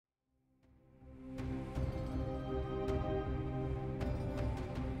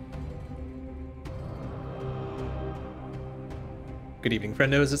Good evening,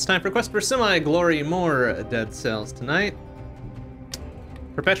 friendos. It's time for Quest for Semi-Glory. More dead cells tonight.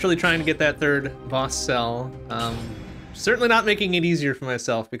 Perpetually trying to get that third boss cell. Certainly not making it easier for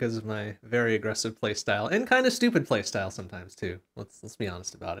myself because of my very aggressive playstyle and kind of stupid playstyle sometimes too. Let's be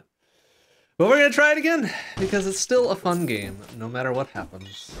honest about it. But we're gonna try it again because it's still a fun game, no matter what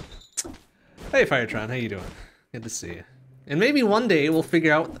happens. Hey, Firetron, how you doing? Good to see you. And maybe one day we'll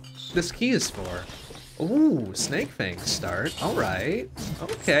figure out what this key is for. Ooh, Snake Fang start. All right.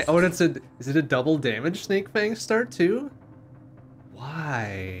 Okay. Oh, and is it a double damage Snake Fang start too?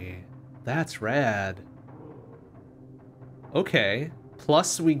 Why? That's rad. Okay.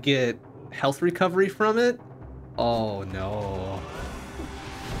 Plus we get health recovery from it? Oh no.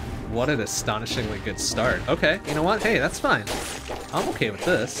 What an astonishingly good start. Okay, you know what? Hey, that's fine. I'm okay with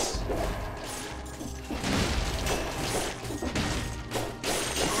this.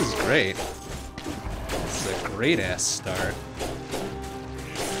 This is great. This is a great-ass start.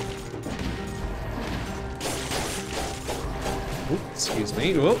 Oop, excuse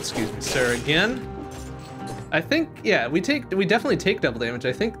me. Oh, excuse me, sir, again. I think, yeah, we definitely take double damage.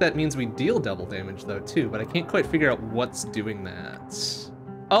 I think that means we deal double damage, though, too, but I can't quite figure out what's doing that.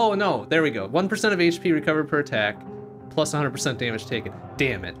 Oh, no, there we go. 1% of HP recovered per attack, plus 100% damage taken.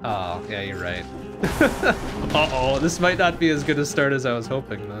 Damn it. Oh, yeah, you're right. Uh-oh, this might not be as good a start as I was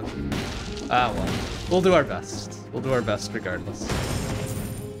hoping, then. Ah, well. We'll do our best. We'll do our best regardless.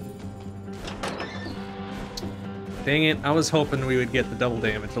 Dang it, I was hoping we would get the double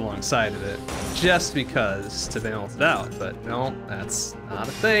damage alongside of it, just because to balance it out, but no, that's not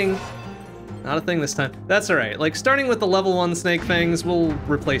a thing. Not a thing this time. That's alright, like starting with the level 1 Snake Fangs, we'll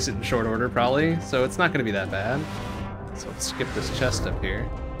replace it in short order probably, so it's not gonna be that bad. So let's skip this chest up here.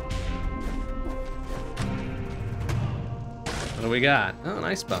 What do we got? Oh, an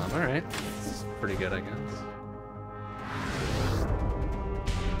ice bomb, alright. This is pretty good, I guess.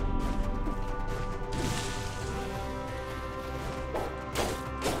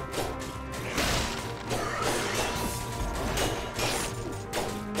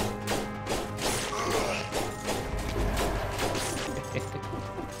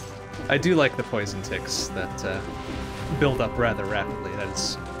 I do like the poison ticks that build up rather rapidly.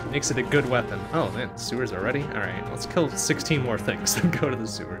 That makes it a good weapon. Oh man, sewers already? Alright, let's kill 16 more things and go to the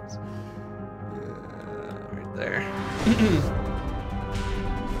sewers. Right there.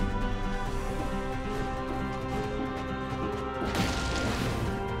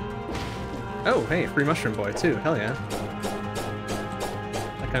 Oh, hey, free mushroom boy too. Hell yeah.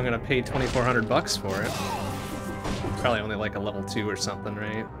 Like I'm gonna pay 2,400 bucks for it. Probably only like a level 2 or something,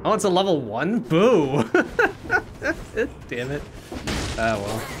 right? Oh, it's a level 1? Boo! Damn it. Ah,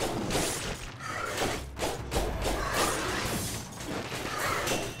 well.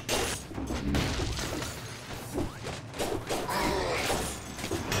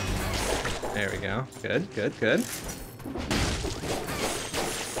 There we go. Good, good, good.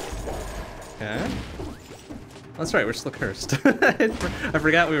 Okay. That's right, we're still cursed. I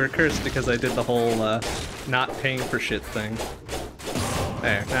forgot we were cursed because I did the whole not paying for shit thing.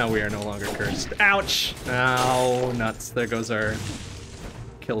 There, now we are no longer cursed. Ouch! Ow, nuts. There goes our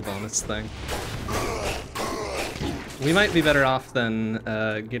kill bonus thing. We might be better off than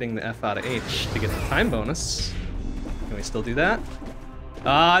getting the F out of H to get the time bonus. Can we still do that?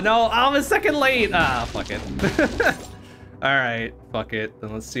 No, I'm a second late! Ah, fuck it. Alright, fuck it.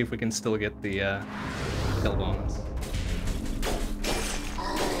 Then let's see if we can still get the kill bonus.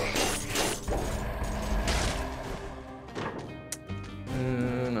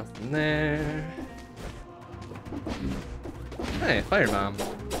 Nothing there. Hey, firebomb.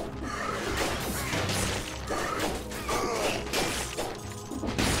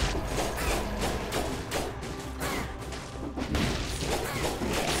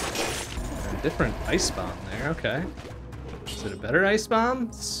 A different ice bomb there, okay. Is it a better ice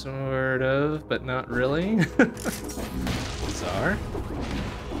bomb? Sort of, but not really. Bizarre.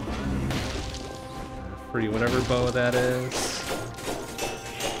 Free whatever bow that is.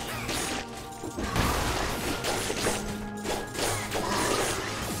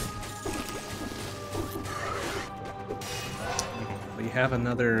 We have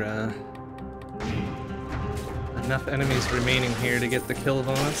another, enough enemies remaining here to get the kill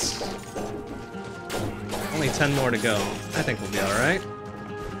bonus. Only 10 more to go. I think we'll be alright.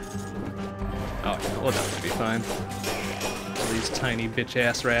 Oh yeah, we'll definitely be fine. All these tiny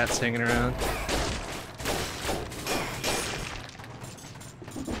bitch-ass rats hanging around.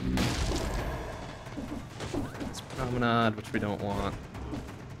 It's promenade, which we don't want.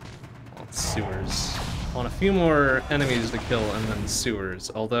 Want sewers. Want a few more enemies to kill and then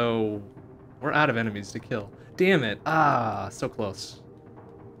sewers, although we're out of enemies to kill. damn it. Ah, so close.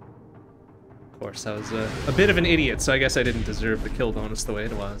 Of course, I was a bit of an idiot, so I guess I didn't deserve the kill bonus the way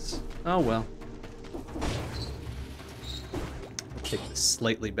it was. Oh well. I'll take this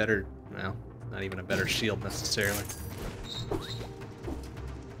slightly better, well, not even a better shield necessarily.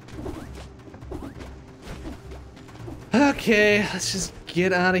 Okay, let's just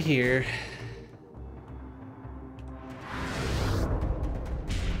get out of here.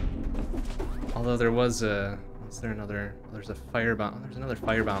 Although there was a... Is there another... There's a firebomb. There's another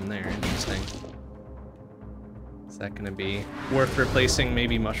firebomb there. Interesting. Is that going to be worth replacing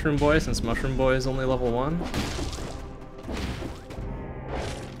maybe Mushroom Boy, since Mushroom Boy is only level 1?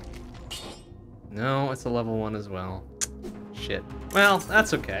 No, it's a level 1 as well. Shit. Well,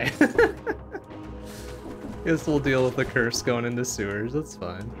 that's okay. Guess we'll deal with the curse going into sewers. That's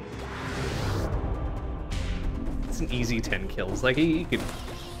fine. It's an easy 10 kills. Like, you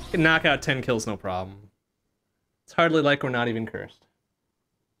could knock out 10 kills, no problem. It's hardly like we're not even cursed.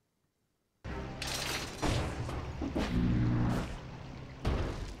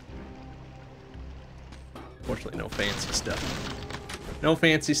 Fortunately, no fancy stuff. No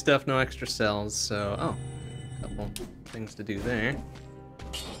fancy stuff, no extra cells, so... Oh, a couple things to do there.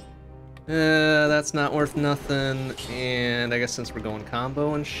 That's not worth nothing, and I guess since we're going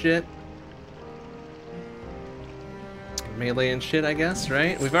combo and shit... Melee and shit, I guess,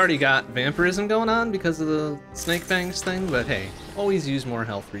 right? We've already got vampirism going on because of the Snake Fangs thing, but hey, always use more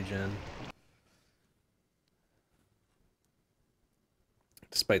health regen.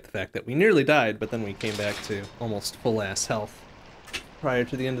 Despite the fact that we nearly died, but then we came back to almost full-ass health prior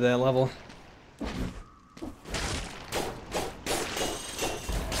to the end of that level.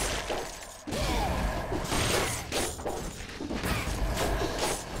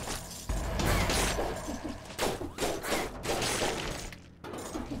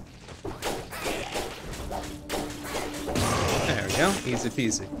 Easy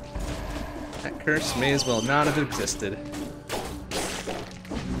peasy. That curse may as well not have existed.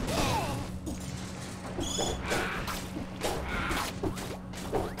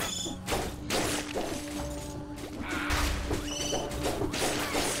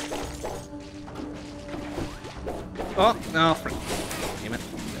 Oh, no, frick. Damn it.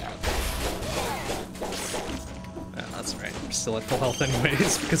 Oh, that's right. We're still at full health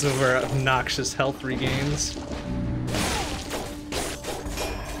anyways because of our obnoxious health regains.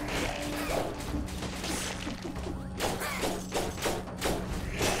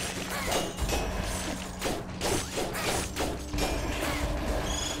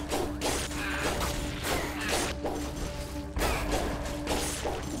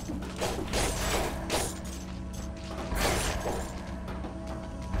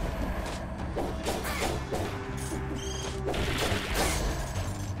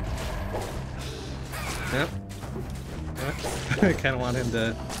 I kind of want him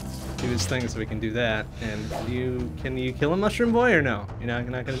to do his thing so we can do that. And can you kill a Mushroom Boy or no? You're not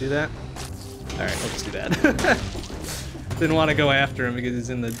gonna do that? Alright, let's do that. Didn't want to go after him because he's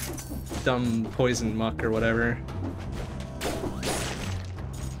in the dumb poison muck or whatever.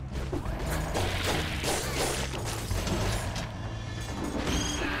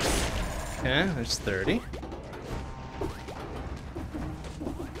 Okay, there's 30.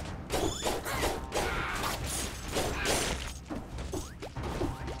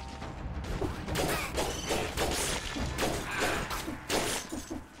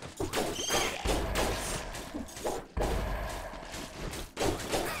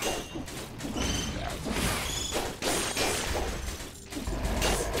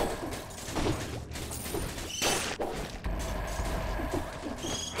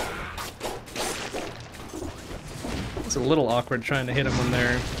 It's a little awkward trying to hit them when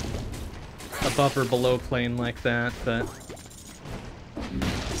they're above or below plane like that, but...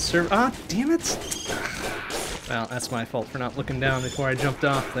 Ah, damn it! Well, that's my fault for not looking down before I jumped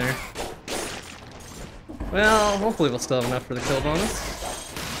off there. Well, hopefully we'll still have enough for the kill bonus.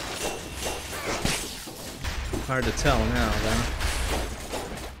 Hard to tell now, though.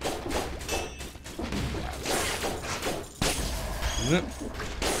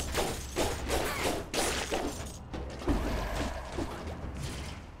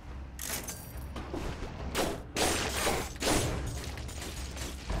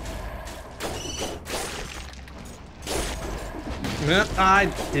 I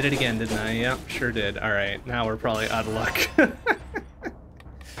did it again, didn't I? Yep, sure did. Alright, now we're probably out of luck.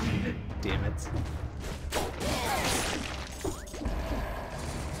 Damn it.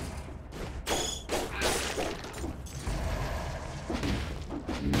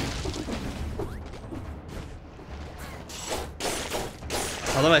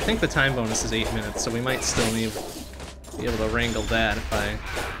 Although I think the time bonus is 8 minutes, so we might still be able to wrangle that if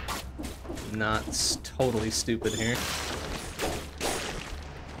I'm not totally stupid here.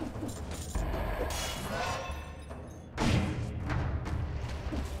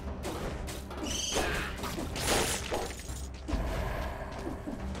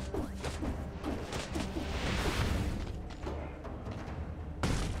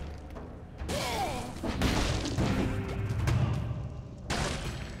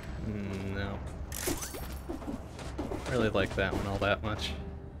 Like that one all that much.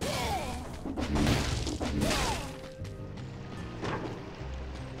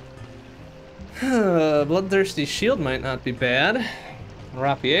 Bloodthirsty Shield might not be bad.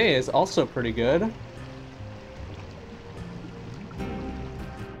 Rapier is also pretty good.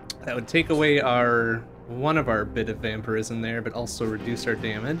 That would take away one of our bit of vampirism there, but also reduce our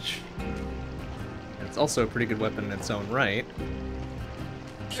damage. And it's also a pretty good weapon in its own right.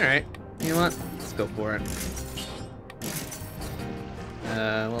 Alright, you know what? Let's go for it.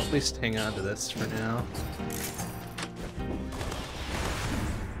 Well, at least hang on to this for now.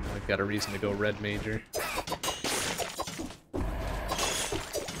 I've got a reason to go red major.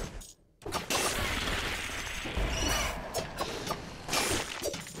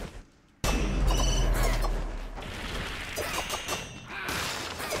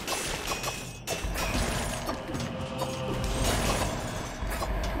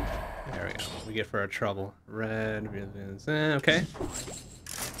 There we go. What we get for our trouble. Red, okay.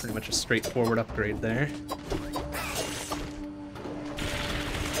 Pretty much a straightforward upgrade there.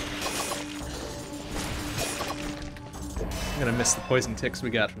 I'm gonna miss the poison ticks we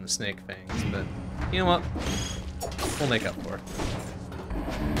got from the snake fangs, but you know what? We'll make up for it.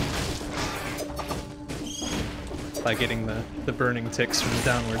 By getting the burning ticks from the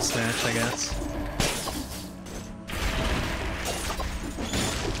downward snatch, I guess.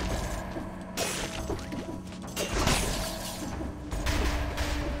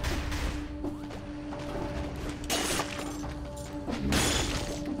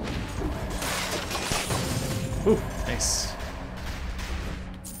 Ooh, nice.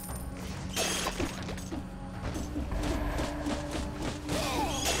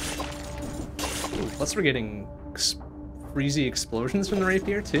 Ooh, plus we're getting freezy explosions from the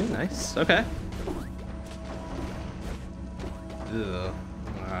rapier too. Nice. Okay. Ugh.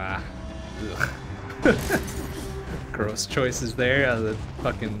 Ah. Ugh. Gross choices there. The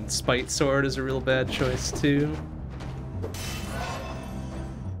fucking spite sword is a real bad choice too.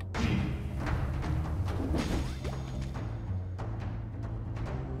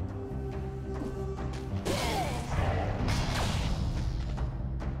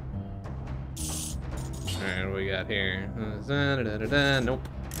 Here. Nope.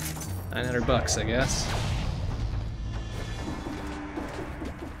 $900, I guess.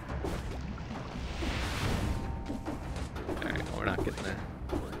 Alright, well, we're not getting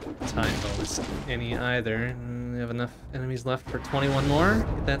a time bonus any either. We have enough enemies left for 21 more.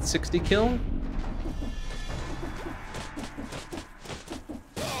 Get that 60 kill.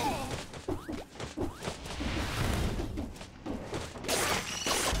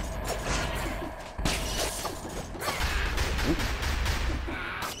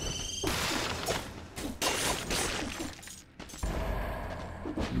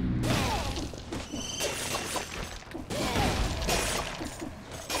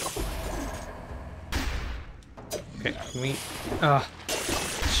 Okay, can we... Ah,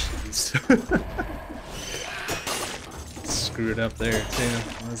 jeez. Screwed up there, too.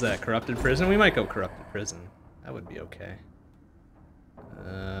 What is that, Corrupted Prison? We might go Corrupted Prison. That would be okay.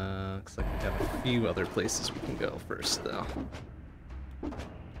 Looks like we have a few other places we can go first, though. Look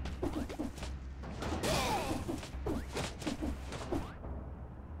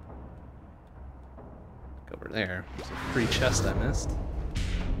over there. There's a free chest I missed.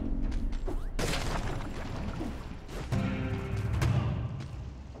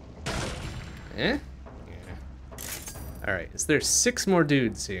 Eh? Yeah. Alright, is there 6 more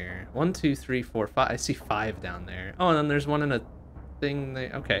dudes here? 1, 2, 3, 4, 5. I see 5 down there. Oh, and then there's one in a thing.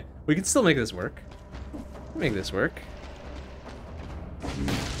 Okay, we can still make this work. Make this work.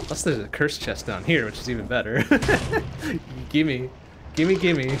 Plus there's a curse chest down here, which is even better. Gimme. Gimme,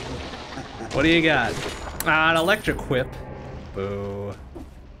 gimme. What do you got? Ah, an electric whip. Boo.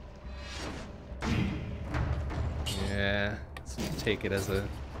 Yeah, let's take it as a...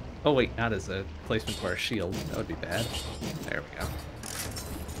 Oh wait, not as a placement for our shield. That would be bad. There we go.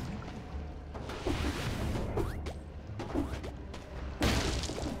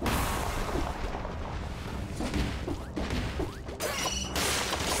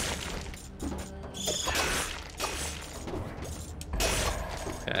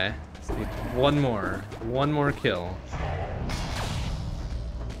 Okay, let's need one more kill.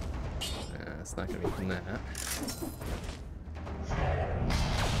 It's not gonna be from that.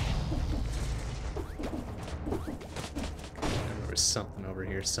 There was something over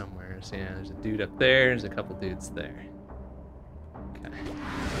here somewhere. So yeah, there's a dude up there, there's a couple dudes there. Okay.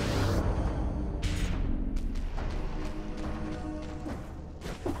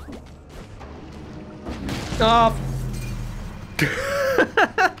 Oh!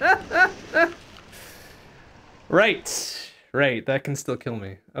 Right, that can still kill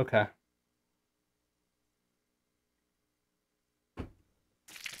me. Okay.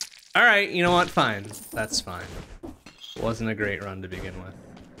 Alright, you know what? Fine. That's fine. Wasn't a great run to begin with.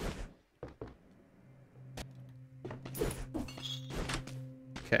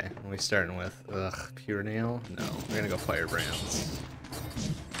 Okay, what are we starting with? Ugh, pure nail? No, we're gonna go firebrands.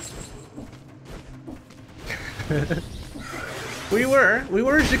 we were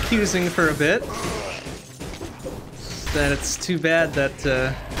jacuzzing for a bit. That it's too bad that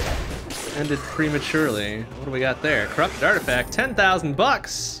ended prematurely. What do we got there? Corrupted artifact, 10,000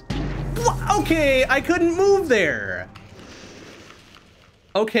 bucks. Okay, I couldn't move there.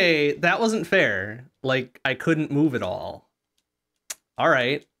 Okay, that wasn't fair. Like, I couldn't move at all. All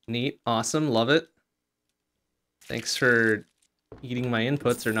right, neat, awesome, love it. Thanks for eating my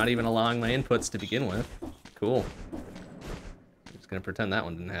inputs or not even allowing my inputs to begin with. Cool. I'm just gonna pretend that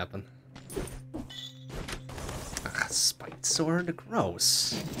one didn't happen. Ugh, spite sword,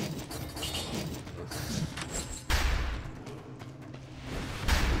 gross.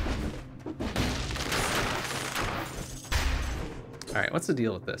 Alright, what's the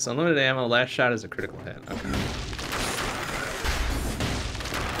deal with this? Unlimited ammo, last shot is a critical hit. Okay.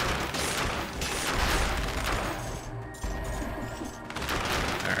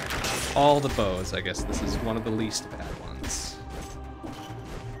 Alright. All the bows, I guess this is one of the least bad ones.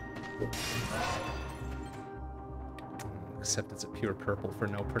 Except it's a pure purple for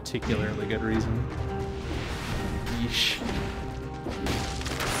no particularly good reason. Yeesh.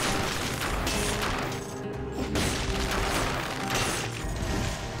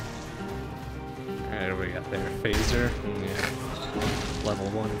 Alright, what do we got there? Phaser. Yeah. Level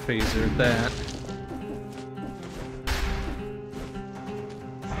 1 phaser at that.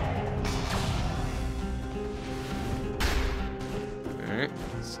 Alright,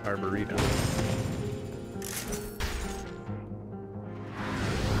 it's Arboretum.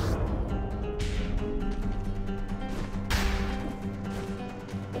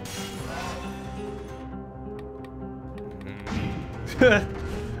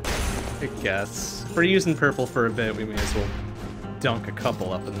 I guess. If we're using purple for a bit, we may as well dunk a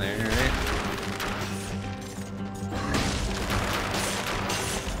couple up in there, right?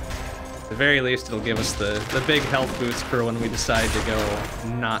 At the very least, it'll give us the big health boost for when we decide to go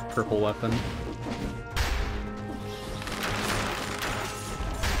not purple weapon.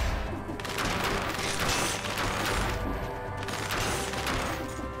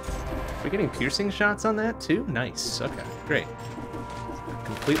 Are we getting piercing shots on that too? Nice. Okay, great.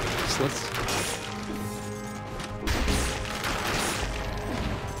 Completely useless.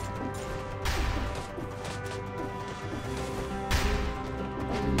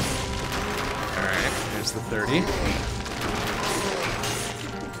 Alright, there's the 30.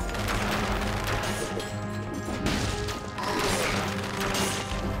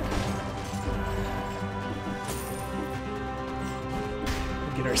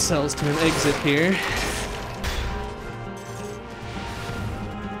 Get ourselves to an exit here.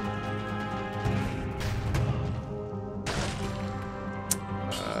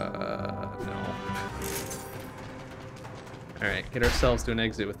 Get ourselves to an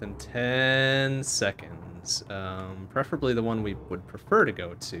exit within 10 seconds. Preferably the one we would prefer to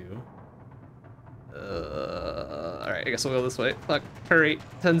go to. Alright, I guess we'll go this way. Fuck, hurry.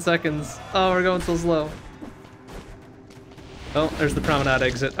 10 seconds. Oh, we're going so slow. Oh, there's the promenade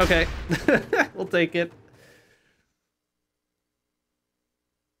exit. Okay. We'll take it.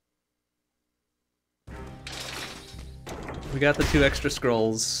 We got the 2 extra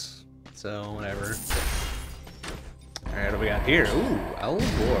scrolls, so whatever. Alright, what do we got here? Ooh,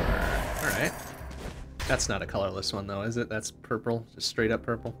 Albor. Alright. That's not a colorless one though, is it? That's purple, just straight up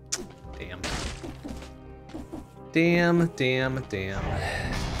purple. Damn. Damn, damn, damn.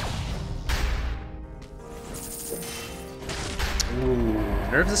 Ooh,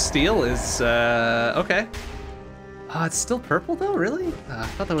 Nerves of Steel is, okay. It's still purple though, really? I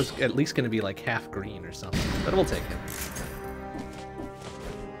thought that was at least gonna be like half green or something, but we'll take it.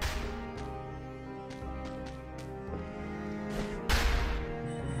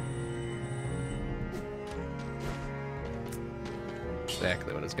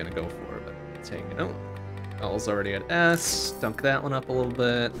 exactly what I was gonna go for, but take it. Oh, L's already at S. Dunk that one up a little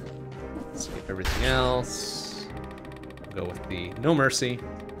bit. Skip everything else. Go with the no mercy.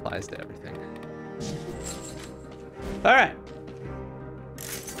 Applies to everything. All right.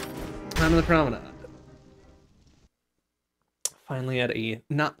 On to the promenade. Finally had a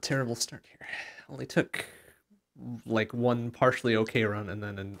not terrible start here. Only took like one partially okay run and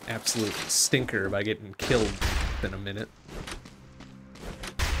then an absolute stinker by getting killed within a minute.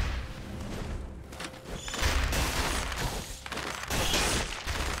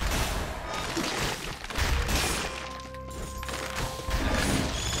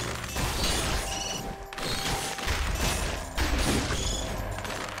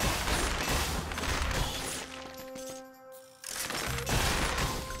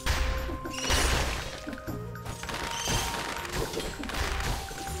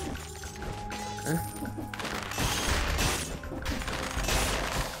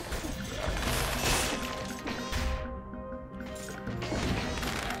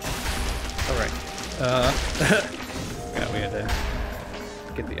 Yeah, we had to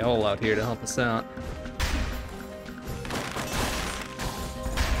get the owl out here to help us out.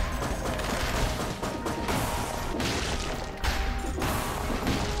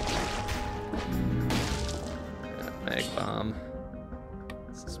 Mag bomb.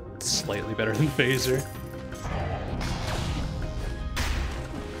 This is slightly better than phaser.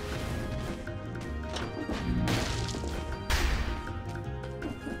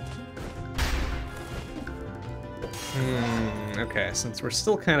 Okay, since we're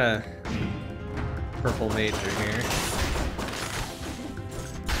still kind of purple major here.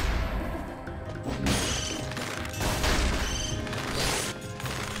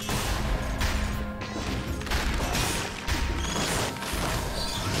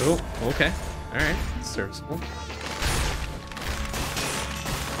 Oh, okay. All right, serviceable.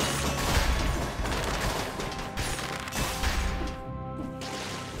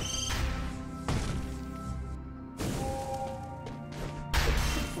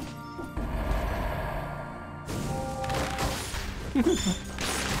 Ooh,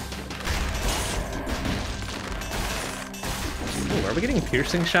 are we getting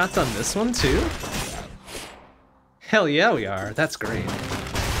piercing shots on this one too? Hell yeah we are, that's great.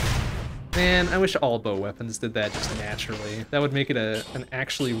 Man, I wish all bow weapons did that just naturally. That would make it an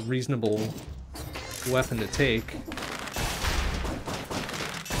actually reasonable weapon to take.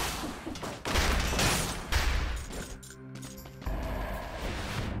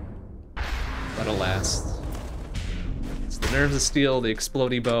 But alas. Nerves of Steel, the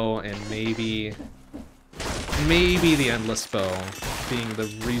Explodey Bow, and maybe the Endless Bow being the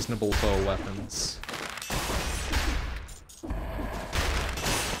reasonable bow weapons.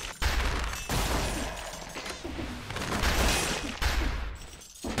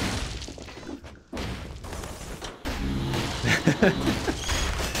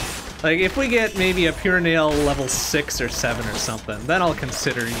 Like, if we get maybe a Pure Nail level 6 or 7 or something, then I'll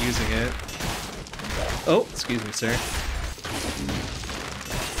consider using it. Oh, excuse me, sir.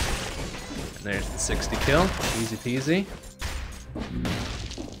 And there's the 60 kill. Easy peasy.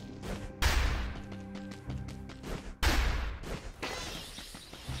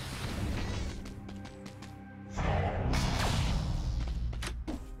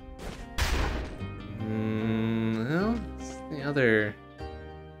 Well, it's the other...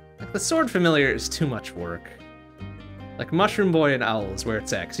 Like, the Sword Familiar is too much work. Like, Mushroom Boy and Owl is where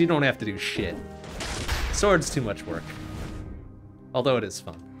it's at, because you don't have to do shit. Sword's too much work. Although it is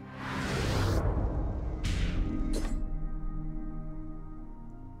fun.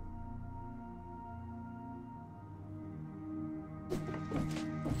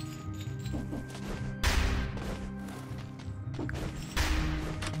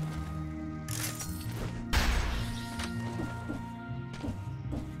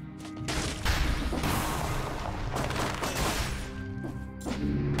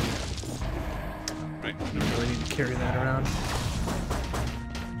 Right, I don't really need to carry that around.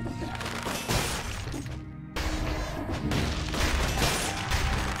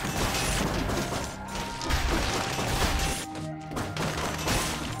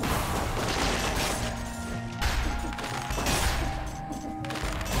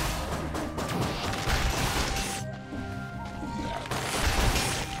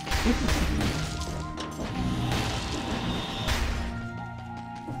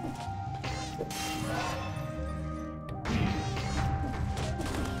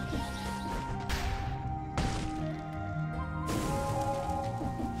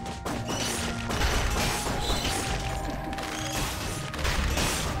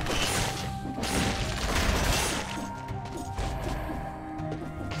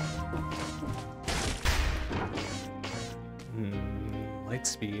 light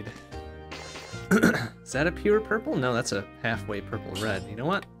speed. Is that a pure purple? No, that's a halfway purple red. You know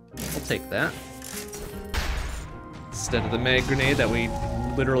what? We'll take that. Instead of the mag grenade that we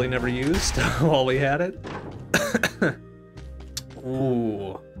literally never used while we had it.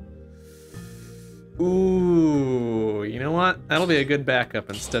 Ooh. Ooh, you know what? That'll be a good backup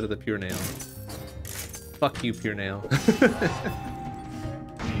instead of the pure nail. Fuck you, pure nail. In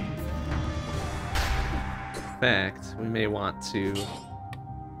fact, we may want to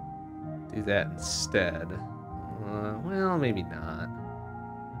do that instead. Well, maybe not.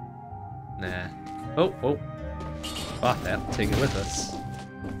 Nah. Oh, oh. Bought that. We'll take it with us.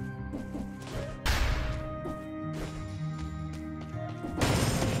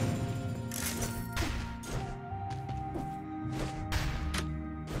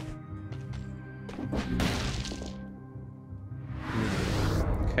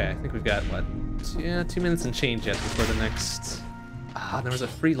 Okay, I think we've got, what, 2 minutes and change yet before the next... Ah, there was a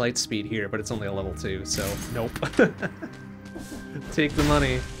free light speed here, but it's only a level 2, so nope. Take the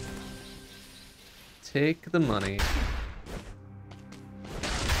money. Take the money.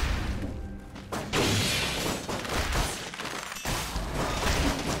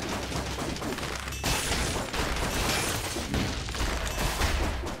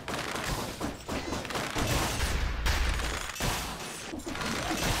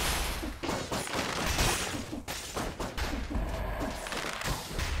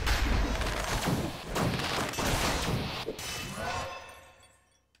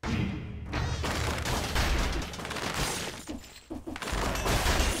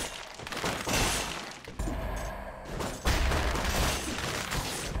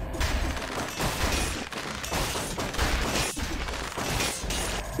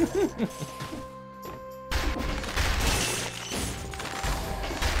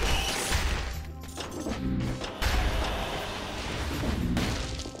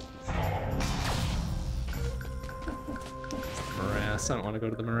 Morass. I don't want to go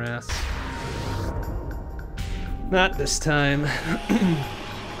to the morass. Not this time.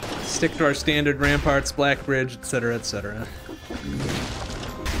 Stick to our standard ramparts, Black Bridge, etc., etc.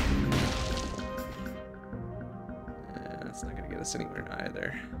 That's not gonna get us anywhere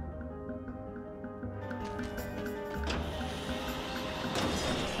either.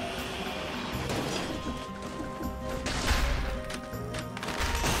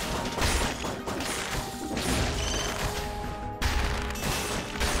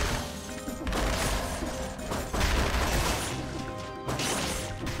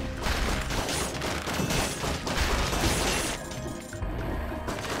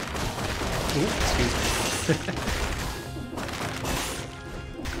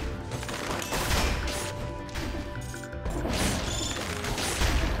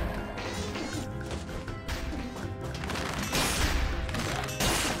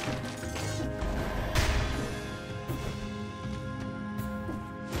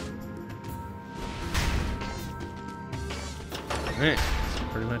 Alright, that's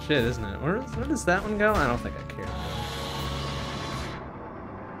pretty much it, isn't it? Where does that one go? I don't think I care.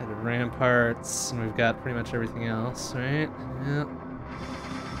 Added ramparts, and we've got pretty much everything else, right? Yep.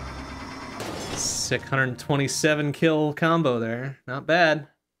 627 kill combo there. Not bad.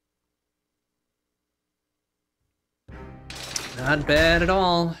 Not bad at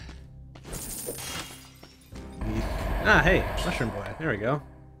all. Ah, hey, Mushroom Boy. There we go.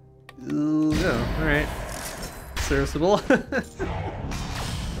 Ooh, oh, alright. Serviceable.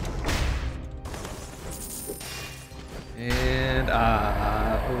 And,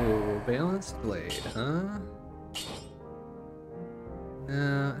 oh, balanced blade, huh?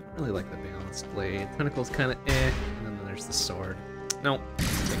 No, I don't really like the balanced blade. Tentacle's kind of eh, and then there's the sword. Nope,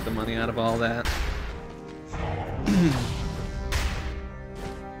 take the money out of all that.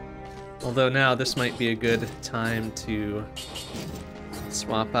 Although now this might be a good time to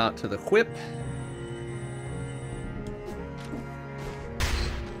swap out to the whip.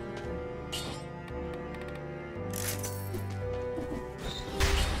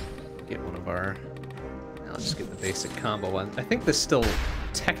 Get one of our... I'll just get the basic combo one. I think this still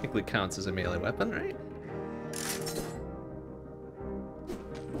technically counts as a melee weapon, right?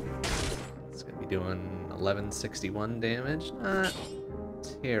 It's gonna be doing 1161 damage. Not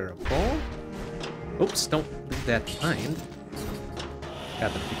terrible. Oops, don't leave that behind.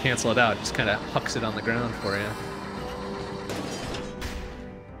 God, if you cancel it out, it just kind of hucks it on the ground for you.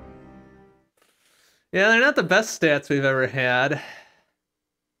 Yeah, they're not the best stats we've ever had.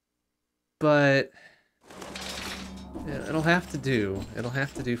 But yeah, it'll have to do. It'll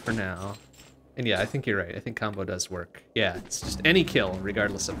have to do for now. And yeah, I think you're right. I think combo does work. Yeah, it's just any kill,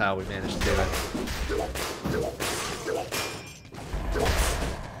 regardless of how we manage to do it.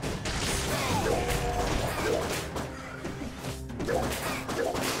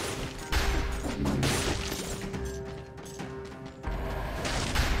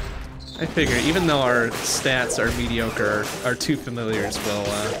 I figure even though our stats are mediocre, our two familiars will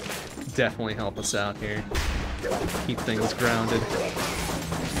definitely help us out here. Keep things grounded.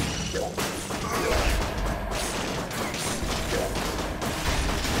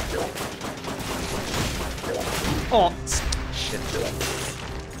 Oh, shit.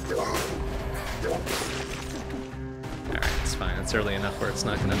 Alright, it's fine. It's early enough where it's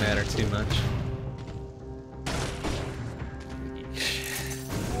not going to matter too much.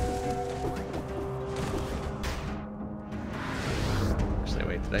 Actually,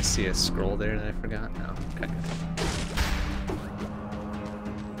 wait, did I see a scroll there that I forgot? No. Okay.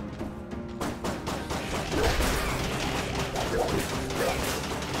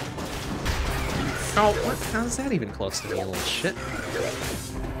 Oh, what? How's that even close to me, you little shit?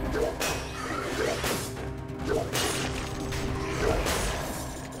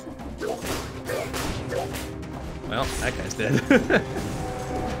 Well, that guy's dead.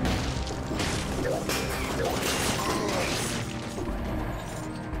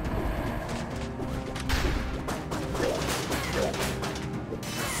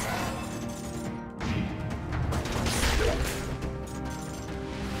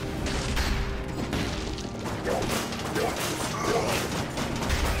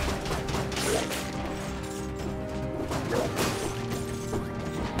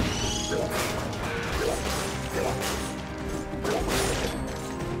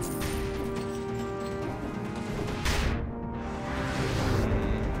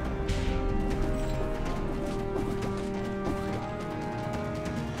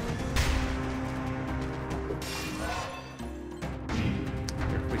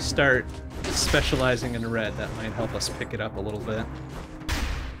 Start specializing in red, that might help us pick it up a little bit.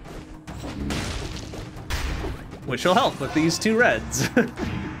 Which will help with these two reds.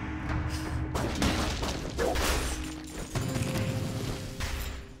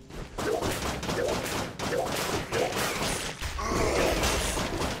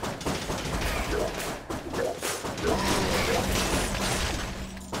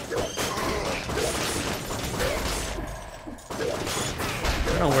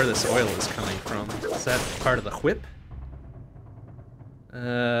 I don't know where this oil is coming from. Is that part of the whip?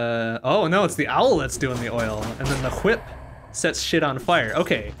 Oh no, it's the owl that's doing the oil, and then the whip sets shit on fire.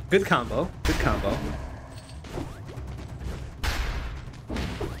 Okay, good combo, good combo.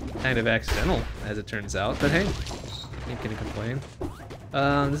 Kind of accidental, as it turns out, but hey, ain't gonna complain.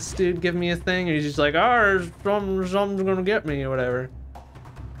 This dude give me a thing, and he's just like, oh, something's gonna get me, or whatever.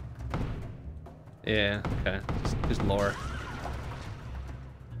 Yeah, okay, just lore.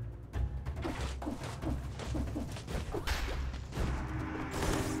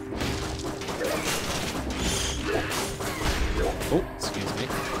 Oh, excuse me.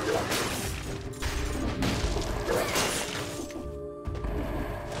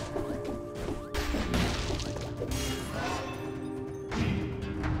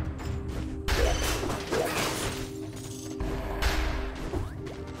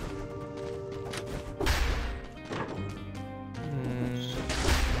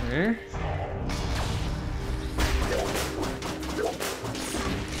 There.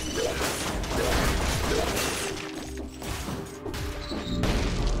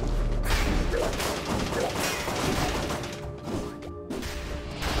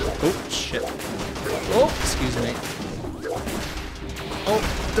 Oh, shit. Oh, excuse me. Oh,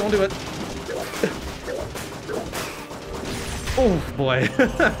 don't do it. Oh, boy.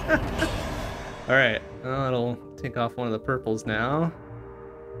 Alright, well, it'll take off one of the purples now.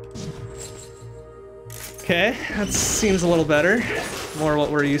 Okay, that seems a little better. More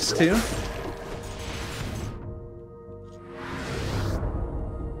what we're used to.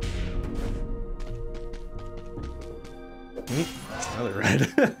 Another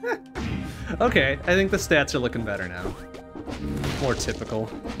red. Okay, I think the stats are looking better now. More typical.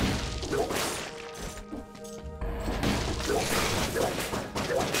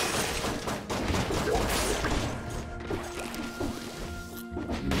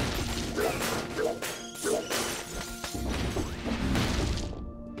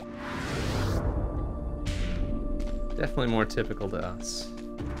 Definitely more typical to us.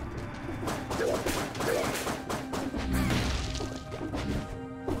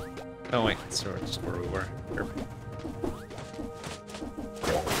 Oh wait, sorry, just where we were. Perfect.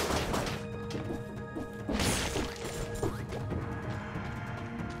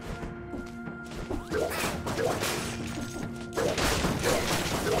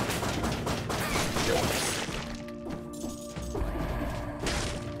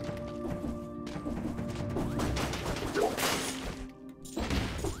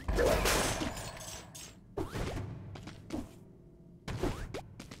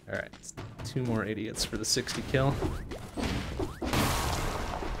 Alright, 2 more idiots for the 60 kill.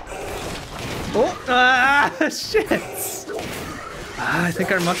 Oh! Ah! Shit! Ah, I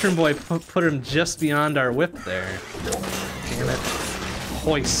think our Mushroom Boy put him just beyond our whip there. Damn it.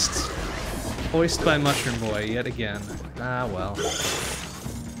 Hoist. Hoist by Mushroom Boy yet again. Ah, well.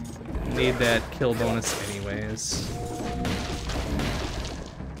 Need that kill bonus anyways.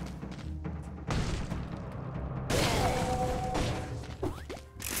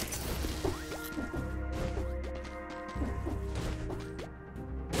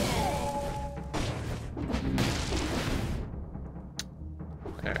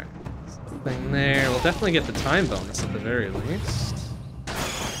 There. Thing there. We'll definitely get the time bonus at the very least.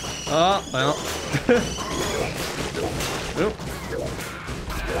 Oh, well. Oop.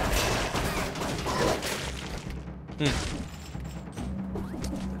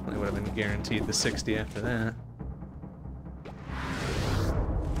 Definitely would have been guaranteed the 60 after that.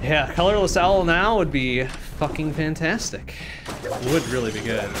 Yeah, colorless owl now would be fucking fantastic. Would really be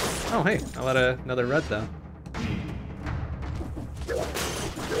good. Oh, hey, how about another red though?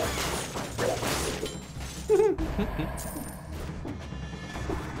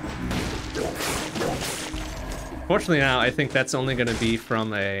 Fortunately now, I think that's only going to be from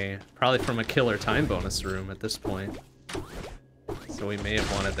probably from a killer time bonus room at this point. So we may have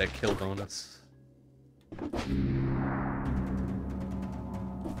wanted that kill bonus.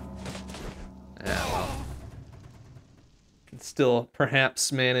 Yeah, well. Can still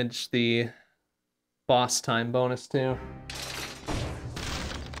perhaps manage the boss time bonus too.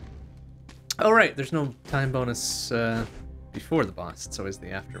 Oh right, there's no time bonus before the boss, it's always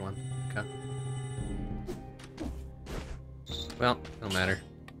the after one. Okay. Well, no matter.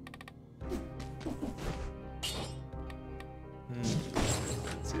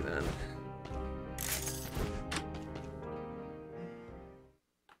 Let's see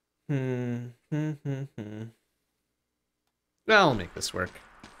then. Well, I'll make this work.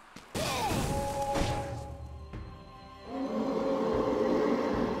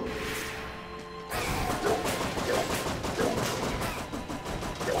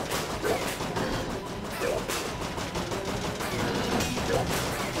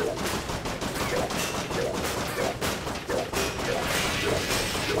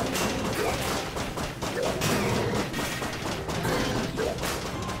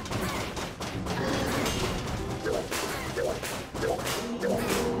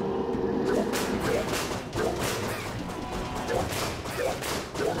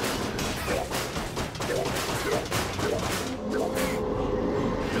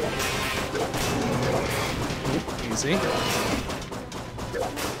 Easy.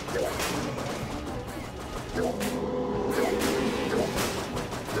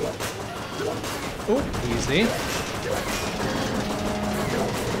 Oh, easy.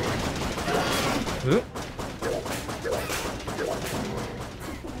 Ooh.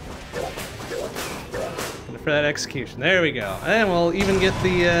 For that execution, there we go, and we'll even get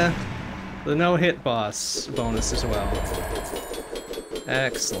the no-hit boss bonus as well.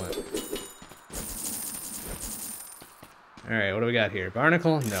 Excellent. All right, what do we got here?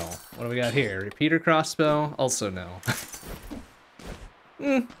 Barnacle? No. What do we got here? Repeater crossbow? Also no.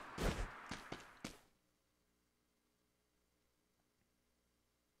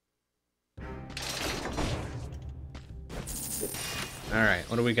 Alright,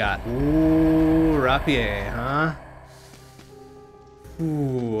 what do we got? Ooh, rapier, huh?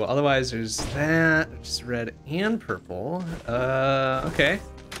 Ooh, otherwise there's that, which is red and purple. Okay.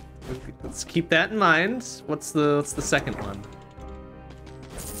 Let's keep that in mind. What's the second one?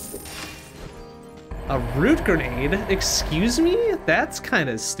 A root grenade? Excuse me? That's kind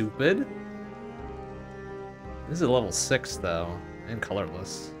of stupid. This is level 6 though, and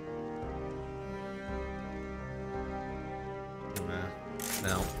colorless.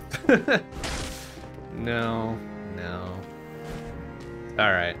 No. No.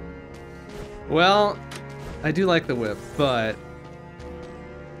 Alright. Well, I do like the whip, but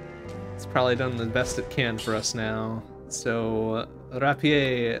it's probably done the best it can for us now. So,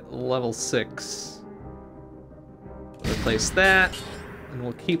 rapier level 6. Replace that, and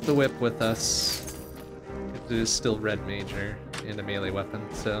we'll keep the whip with us. It is still red major and a melee weapon,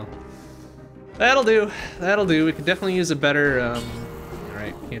 so that'll do. That'll do. We could definitely use a better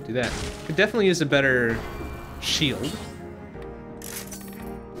Alright, can't do that. Could definitely use a better shield.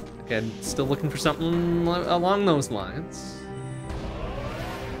 Again, still looking for something along those lines.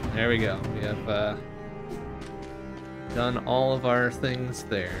 There we go. We have done all of our things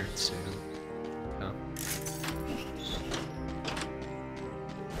there too. Oh.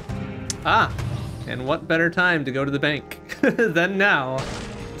 Ah! And what better time to go to the bank than now?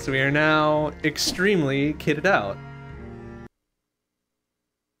 So we are now extremely kitted out.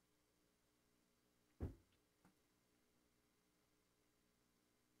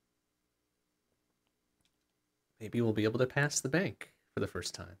 Maybe we'll be able to pass the bank for the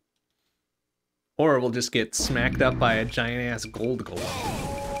first time. Or we'll just get smacked up by a giant-ass gold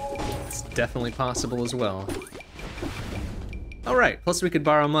golem. It's definitely possible as well. Alright, plus we could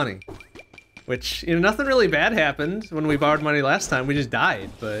borrow money. Which, you know, nothing really bad happened when we borrowed money last time. We just died,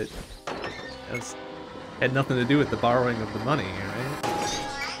 but it had nothing to do with the borrowing of the money, right?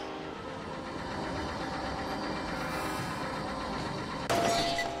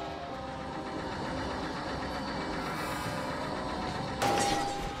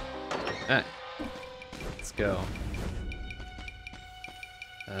 Alright, let's go.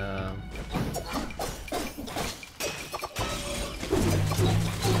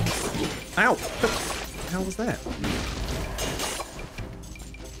 Ow! What the hell was that?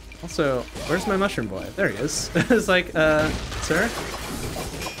 Also, where's my mushroom boy? There he is. It's like, sir?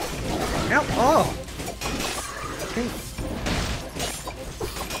 Ow! Oh!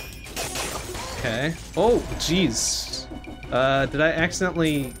 Okay. Oh, jeez. Did I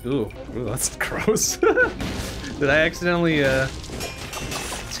accidentally... Ooh, that's gross. Did I accidentally,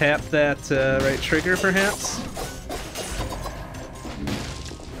 tap that, right trigger, perhaps?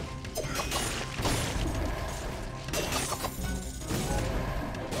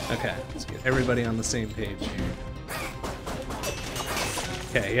 Okay, let's get everybody on the same page here.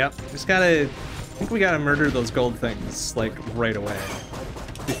 Okay, yep. Just gotta... I think we gotta murder those gold things, like, right away.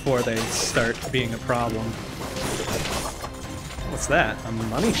 Before they start being a problem. What's that? A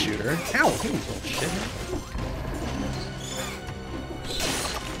money shooter? Ow! Hey, bullshit.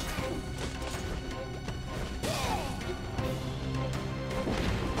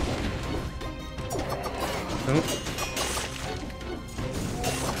 Oh.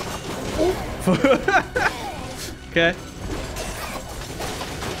 Okay.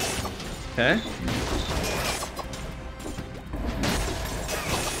 Okay.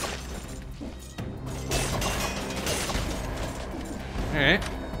 Alright.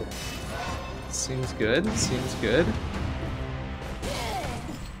 Seems good, seems good.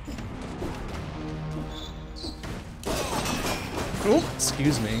 Oh,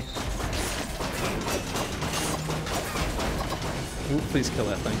 excuse me. Ooh, please kill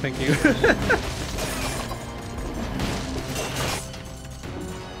that thing, thank you.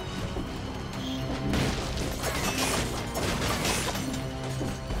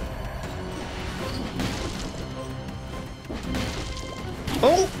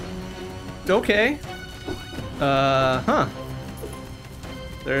 Oh! Okay. Huh.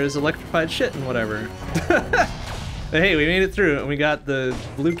 There's electrified shit and whatever. But hey, we made it through and we got the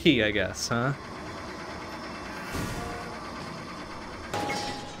blue key, I guess, huh?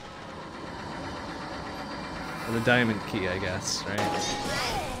 The diamond key, I guess, right?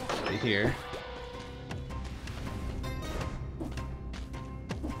 Should be here.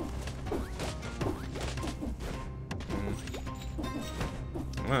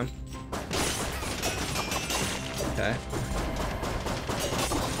 Come on. Okay.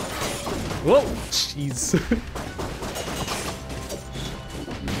 Whoa! Jeez.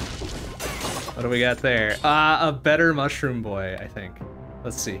 What do we got there? A better mushroom boy, I think.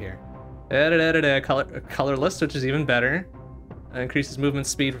 Let's see here. Colorless, which is even better. Increases movement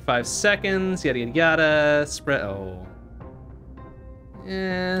speed for 5 seconds. Yada yada yada. Spread. Oh.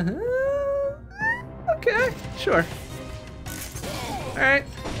 Yeah. Okay. Sure. All right.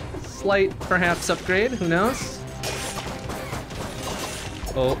 Slight, perhaps upgrade. Who knows?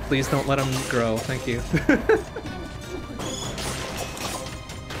 Oh, please don't let him grow. Thank you.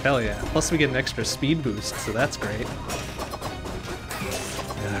 Hell yeah. Plus we get an extra speed boost, so that's great.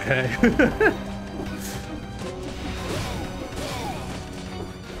 Okay.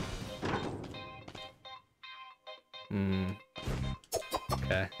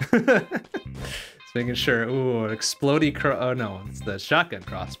 Okay. Just making sure. Ooh, explodey oh no, it's the shotgun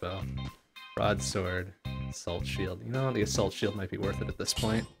crossbow. Broadsword. Assault shield. You know, the assault shield might be worth it at this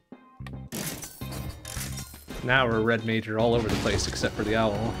point. Now we're red major all over the place except for the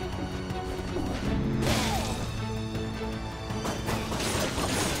owl.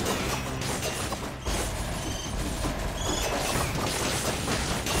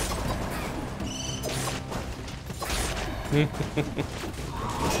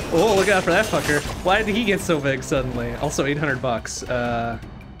 Oh, look out for that fucker. Why did he get so big suddenly? Also 800 bucks.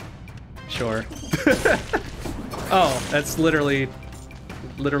 Sure. Oh, that's literally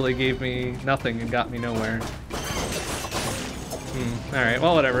gave me nothing and got me nowhere. Alright,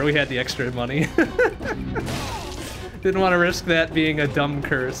 well whatever, we had the extra money. Didn't want to risk that being a dumb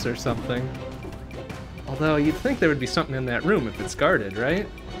curse or something. Although, you'd think there would be something in that room if it's guarded, right?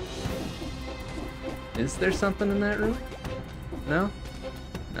 Is there something in that room? No?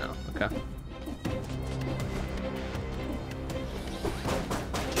 No, okay.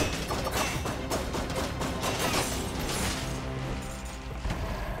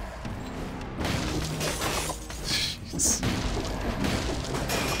 Jeez.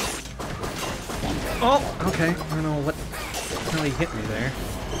 Oh, okay. I don't know what really hit me there.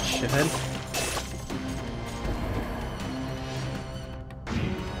 Shithead.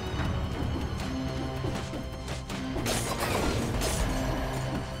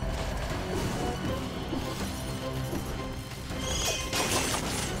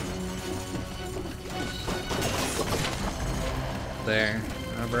 There.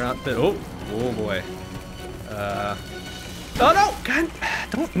 Rubber outfit. Oh, oh boy. Oh no! God,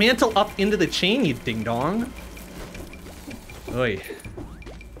 don't mantle up into the chain, you ding dong. Oi.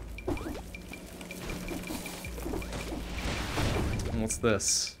 What's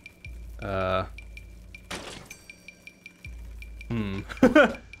this?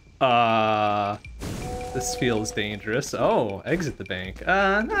 This feels dangerous. Oh, exit the bank.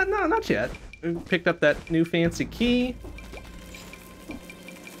 No, not yet. We picked up that new fancy key.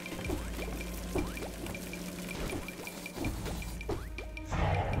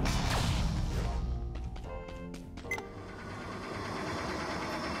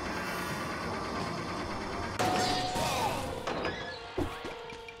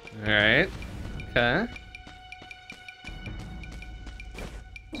 Alright. Okay.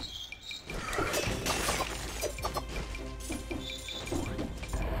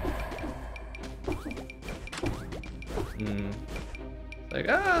 Like,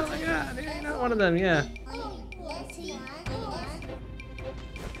 oh my god, you're not one of them, yeah.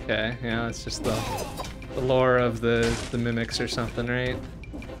 Okay, yeah, it's just the lore of the mimics or something, right?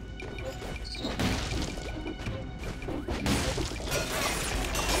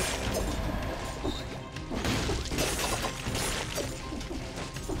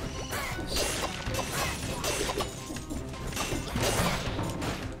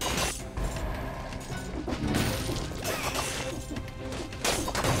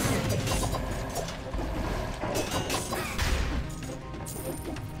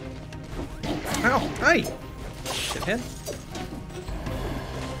 Ow! Hey! Shithead.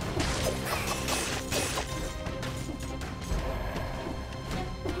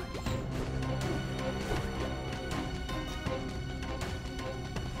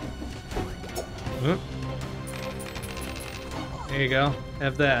 There you go.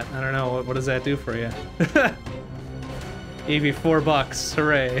 Have that. I don't know. What does that do for you? Gave you $4.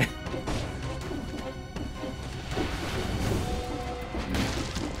 Hooray.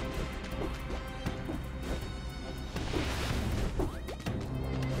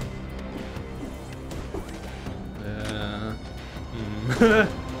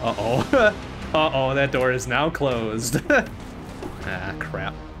 Uh-oh. Uh-oh, that door is now closed. Ah,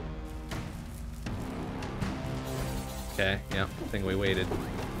 crap. Okay, yeah, I think we waited.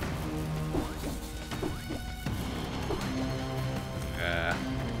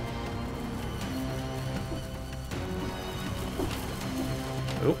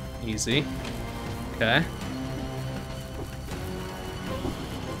 Oh, easy. Okay.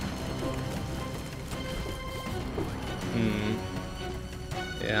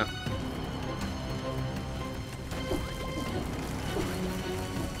 Yeah.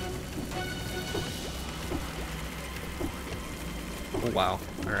 Oh, wow.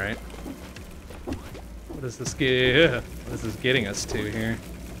 All right. What is this what is this getting us to here?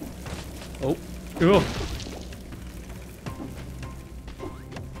 Oh. Oh.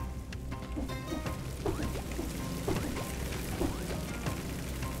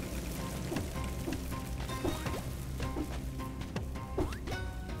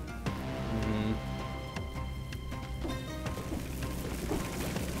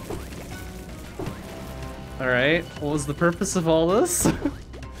 Alright, what was the purpose of all this?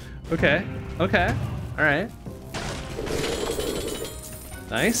 Okay, okay, alright.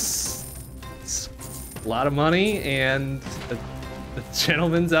 Nice. It's a lot of money and a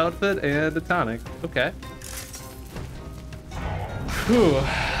gentleman's outfit and a tonic. Okay. Whew.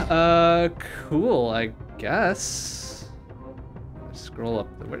 Cool, I guess. Scroll up.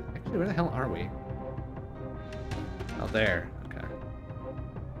 Actually, where the hell are we? Oh, there. Okay.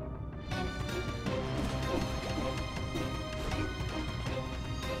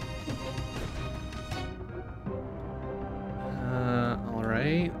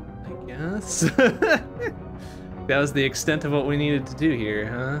 Alright, I guess. That was the extent of what we needed to do here,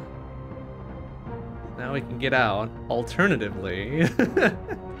 huh? now we can get out. Alternatively...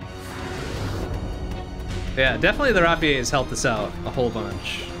 yeah, definitely the Rapiers helped us out a whole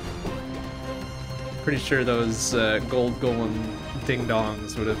bunch. Pretty sure those gold golem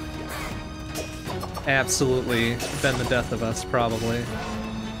ding-dongs would have absolutely been the death of us, probably.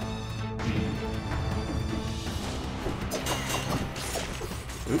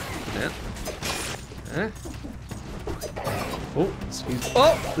 Oop, yeah. Oh, excuse.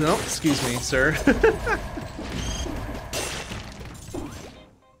 Oh no, excuse me, sir.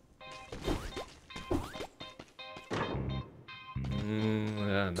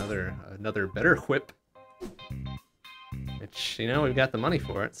 Another better whip. Which, you know, we've got the money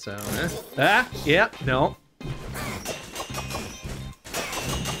for it, so. Ah, yeah, no.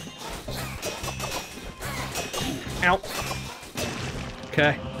 Ow.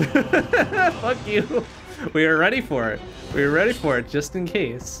 Okay. Fuck you. We were ready for it. We were ready for it, just in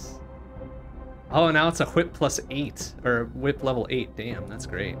case. Oh, now it's a whip plus 8, or whip level 8. Damn, that's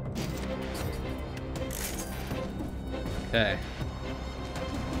great. Okay.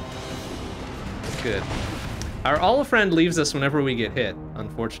 Good. Our Olafriend leaves us whenever we get hit,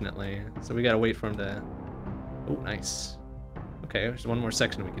 unfortunately. So we gotta wait for him to... Oh, nice. Okay, there's one more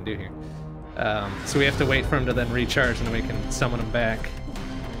section we can do here. So we have to wait for him to then recharge and then we can summon him back.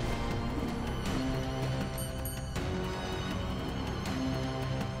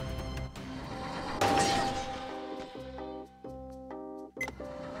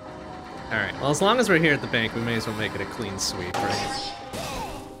 Alright, well, as long as we're here at the bank, we may as well make it a clean sweep, right?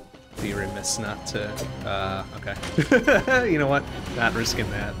 Be remiss not to, okay. You know what? Not risking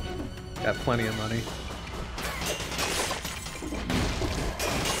that. Got plenty of money.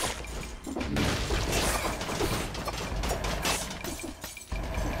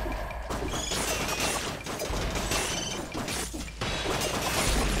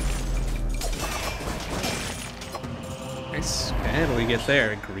 Nice. Okay, and we get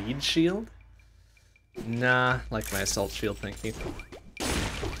there. A greed shield? Nah, like my assault shield, thank you.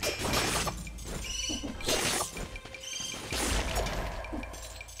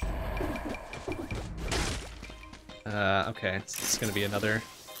 Okay, it's gonna be another...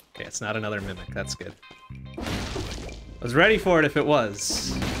 Okay, it's not another mimic, that's good. I was ready for it if it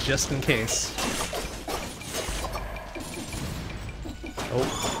was, just in case.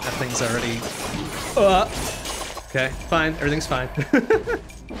 Oh, that thing's already... Okay, fine, everything's fine.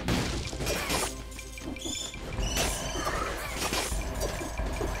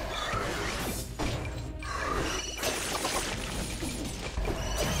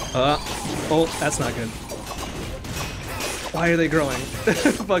 Oh, that's not good. Why are they growing?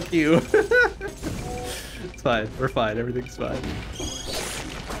 Fuck you. It's fine. We're fine. Everything's fine.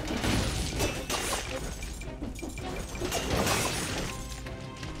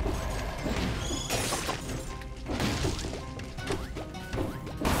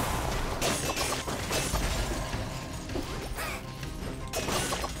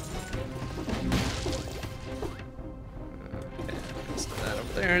 Okay, let's do that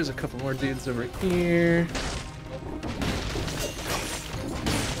over there. There's a couple more dudes over here.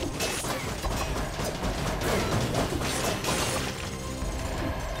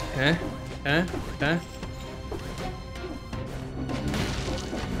 Okay.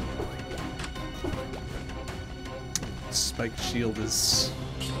 Spiked shield is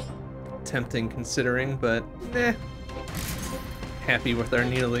tempting considering, but eh. Happy with our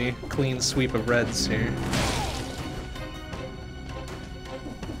nearly clean sweep of reds here.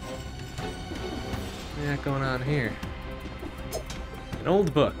 What do we got going on here? An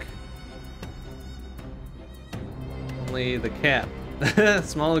old book. Only the cap.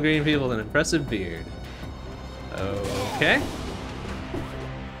 Small green people with an impressive beard. Okay.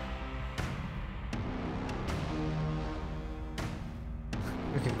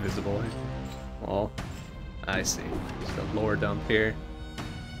 Invisible. Well, I see. Just a lore dump here.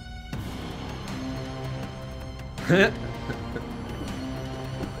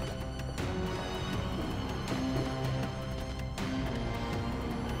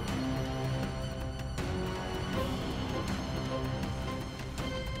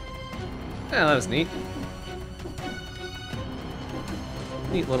 Yeah, that was neat.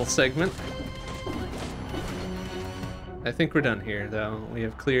 Neat little segment. I think we're done here, though. We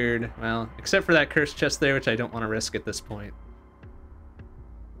have cleared, well, except for that cursed chest there, which I don't want to risk at this point.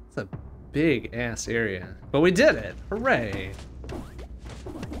 It's a big-ass area. But we did it! Hooray!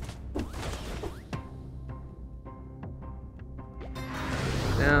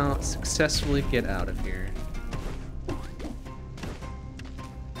 Now, successfully get out of here.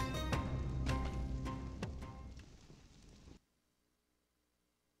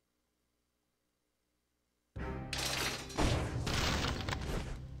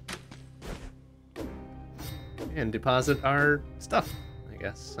 And deposit our stuff, I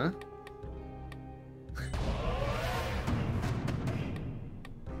guess, huh?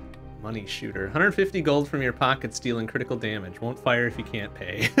 Money shooter. 150 gold from your pocket, stealing critical damage. Won't fire if you can't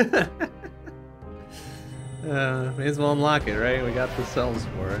pay. May as well unlock it, right? We got the cells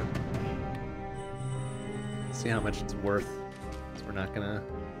for it. Let's see how much it's worth. So we're not gonna...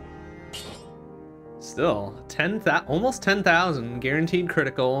 Still, almost 10,000 guaranteed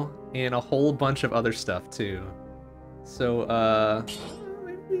critical, and a whole bunch of other stuff too. So,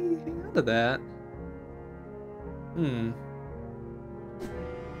 maybe we hang on to that.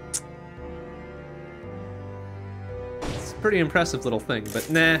 It's a pretty impressive little thing, but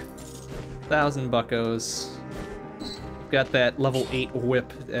nah. 1,000 buckos. We've got that level 8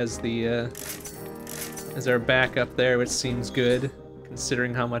 whip as the as our backup there, which seems good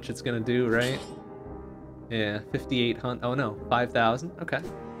considering how much it's gonna do, right? Yeah, 5,800. Oh no, 5,000. Okay.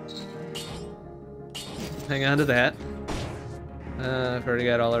 Hang on to that. I've already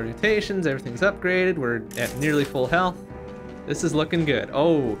got all our mutations. Everything's upgraded. We're at nearly full health. This is looking good.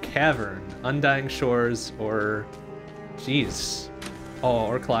 Oh, Cavern, Undying Shores, or... Jeez. Oh,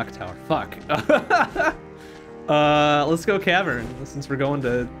 or Clock Tower. Fuck. Let's go Cavern, since we're going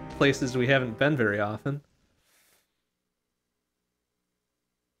to places we haven't been very often.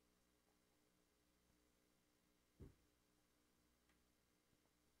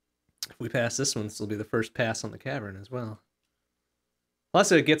 If we pass this one, this will be the first pass on the Cavern as well. Plus,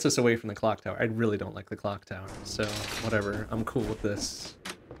 it gets us away from the Clock Tower. I really don't like the Clock Tower, so whatever. I'm cool with this.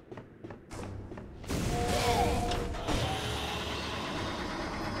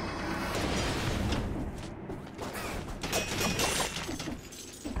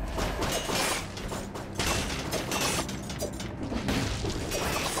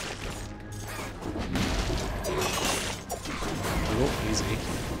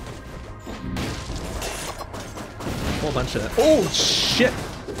 Bunch of... Oh shit!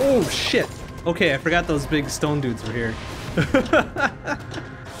 Oh shit! Okay, I forgot those big stone dudes were here.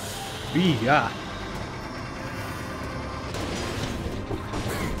 Yeah.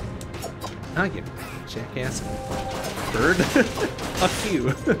 Ah, you jackass bird. Fuck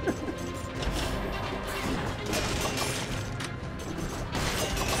you.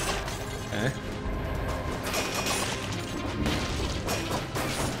 Okay.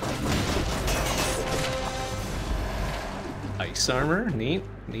 Ice armor, neat,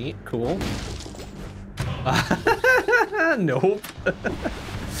 cool. Nope.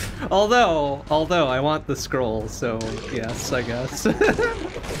 although I want the scroll, so yes, I guess.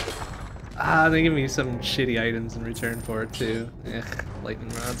 They give me some shitty items in return for it too. Ugh, lightning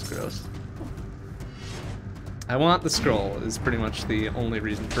rod's gross. I want the scroll is pretty much the only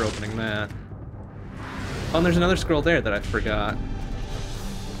reason for opening that. Oh, and there's another scroll there that I forgot.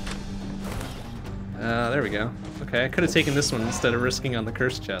 There we go. Okay, I could have taken this one instead of risking on the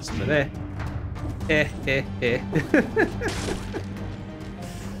curse chest, but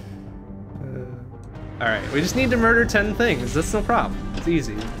Alright, we just need to murder 10 things. That's no problem. It's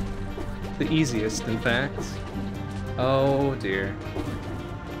easy. The easiest, in fact. Oh, dear.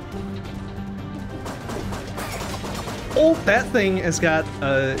 Oh, that thing has got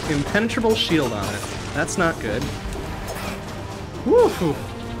an impenetrable shield on it. That's not good. Woo!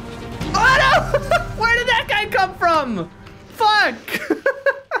 Oh no! Where did that guy come from? Fuck!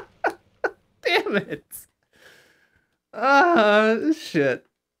 Damn it. Shit.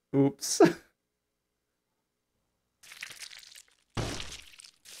 Oops. I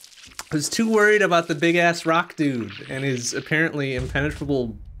was too worried about the big ass rock dude and his apparently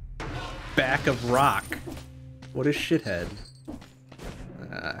impenetrable back of rock. What a shithead.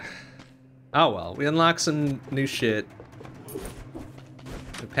 Oh well, we unlocked some new shit.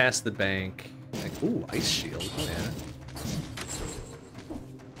 We passed the bank. Like, ooh, ice shield. Oh,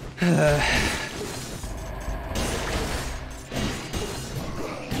 yeah.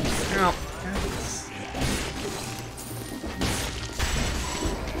 Ow.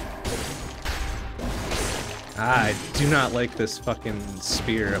 I do not like this fucking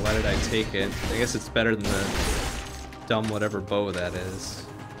spear. Why did I take it? I guess it's better than the dumb whatever bow that is.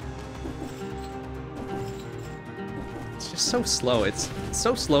 It's just so slow. It's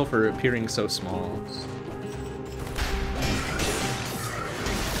so slow for appearing so small.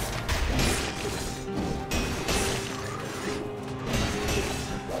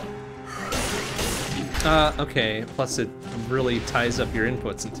 Okay. Plus it really ties up your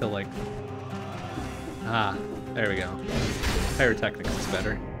inputs until like... Ah, there we go. Pyrotechnics is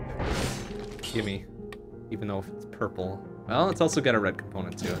better. Gimme. Even though if it's purple. Well, it's also got a red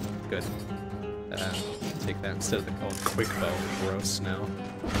component to it. Good. Take that instead of the quick bow. Gross now.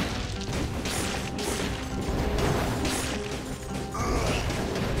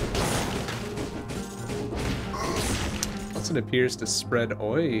 Acid appears to spread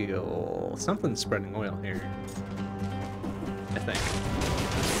oil. Something's spreading oil here, I think.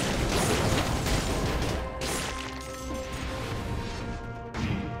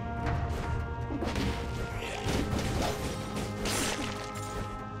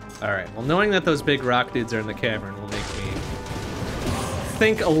 Alright, well, knowing that those big rock dudes are in the cavern will make me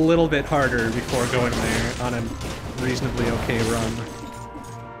think a little bit harder before going there on a reasonably okay run.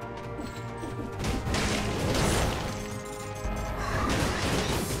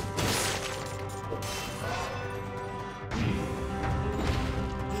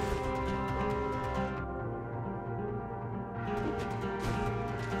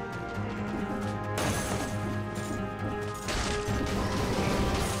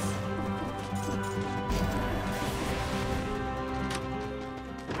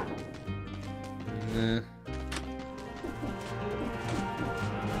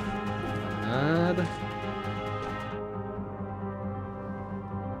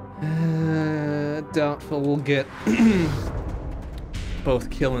 Doubtful we'll get both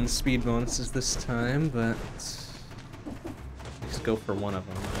kill and speed bonuses this time, but let's go for one of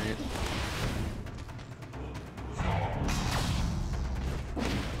them, right?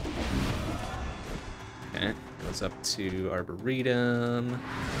 Okay, goes up to Arboretum,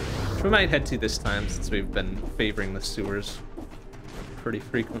 which we might head to this time since we've been favoring the sewers pretty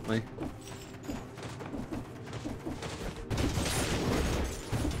frequently.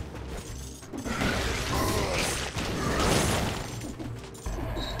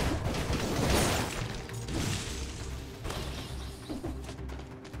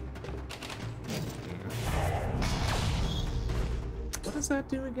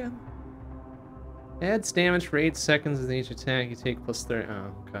 Do again? Adds damage for 8 seconds with each attack you take plus 30.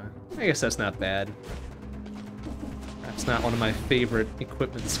 Oh, okay. I guess that's not bad. That's not one of my favorite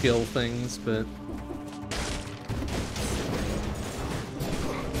equipment skill things, but...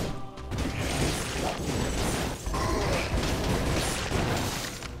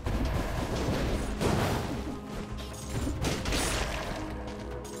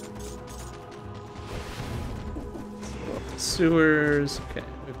 Sewers. Okay,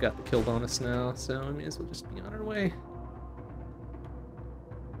 we've got the kill bonus now, so we may as well just be on our way.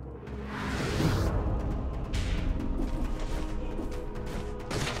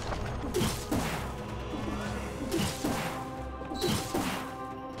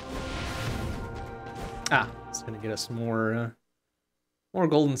 Ah, it's gonna get us more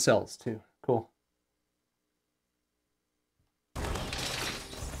golden cells too. Cool.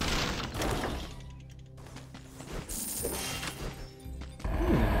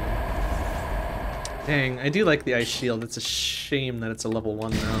 Dang, I do like the ice shield. It's a shame that it's a level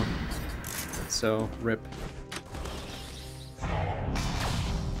 1 now. So, rip.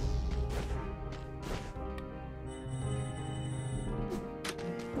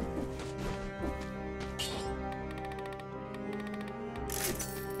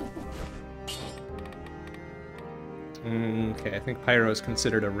 Okay, I think Pyro is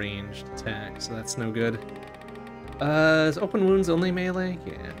considered a ranged attack, so that's no good. Is open wounds only melee?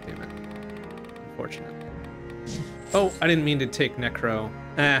 Yeah, damn it. Unfortunate. Oh, I didn't mean to take Necro.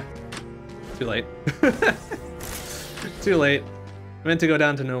 Too late. Too late. I meant to go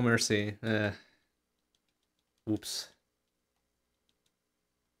down to No Mercy. Oops.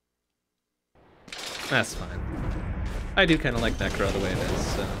 That's fine. I do kind of like Necro the way it is,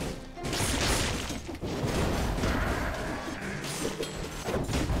 so...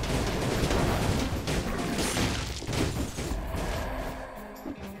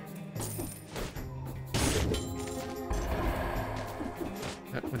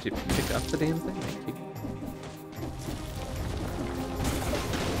 Would you pick up the damn thing? Thank you.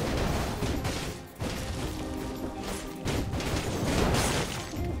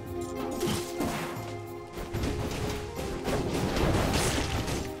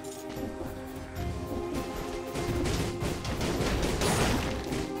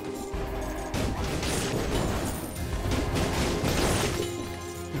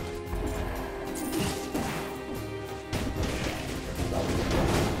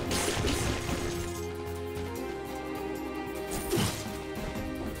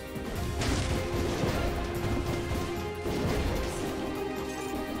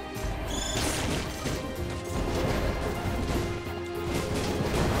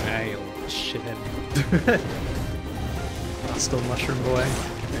 Hostile mushroom boy.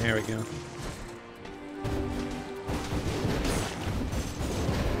 There we go.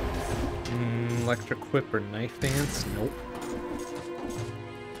 Electric whip or knife dance? Nope.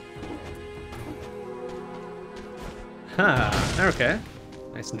 Ha! Okay.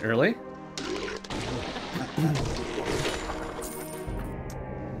 Nice and early.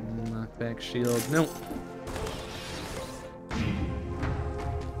 Knockback shield. Nope.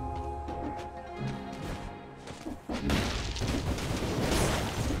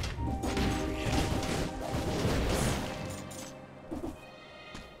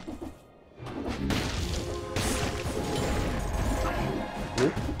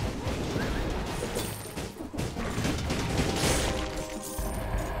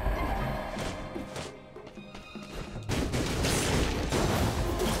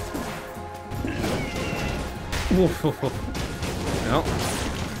 Well,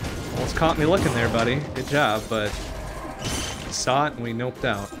 almost caught me looking there, buddy. Good job, but we saw it and we noped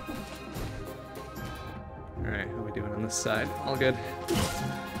out. Alright, how are we doing on this side? All good.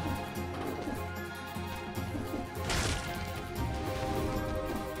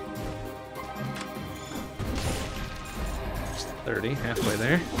 Just 30, halfway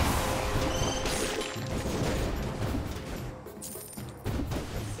there.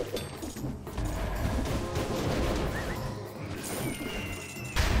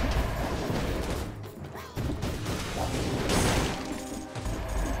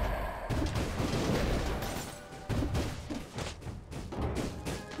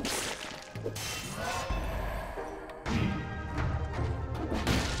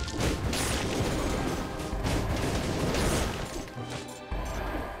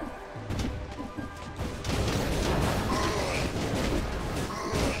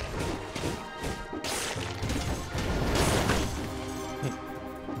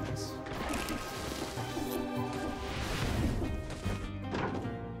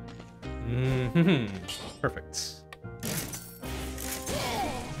 Perfect.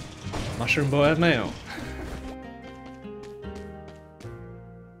 Mushroom boy of my own.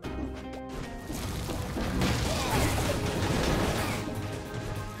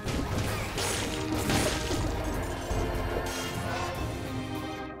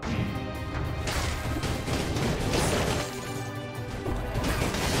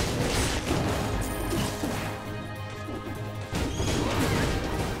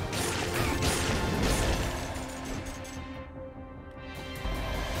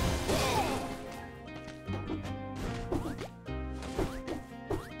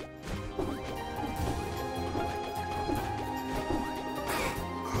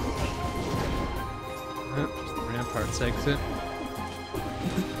 Exit.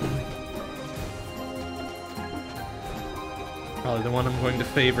 Probably the one I'm going to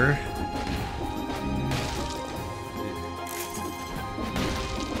favor.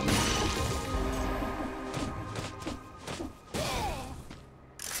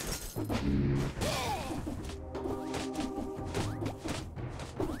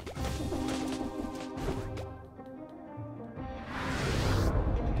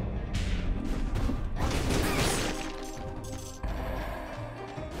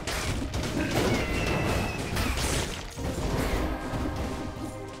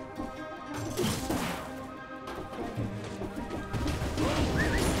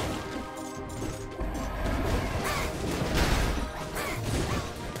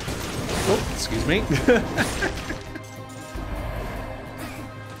 Excuse me.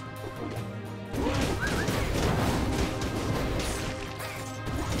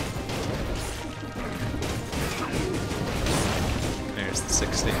 There's the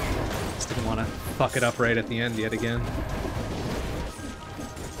 60. Just didn't want to fuck it up right at the end yet again.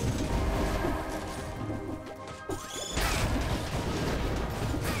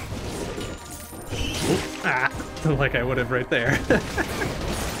 Oop, ah, like I would have right there.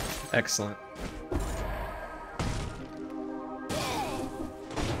 Excellent.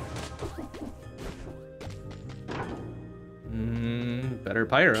 Better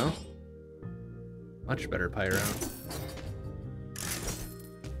pyro. Much better pyro.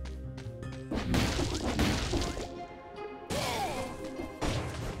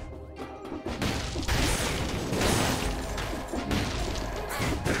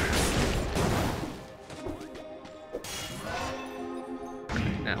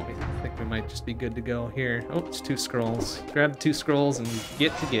 Might just be good to go here. Oh, it's 2 scrolls. Grab 2 scrolls and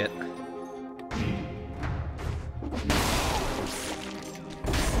get to get.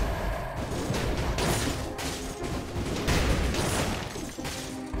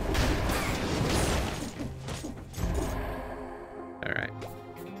 Alright.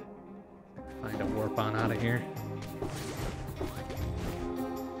 Find a warp on out of here.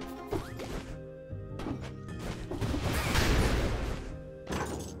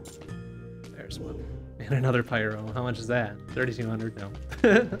 And another pyro. How much is that? 3,200? No.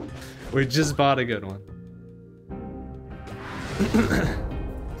 We just bought a good one.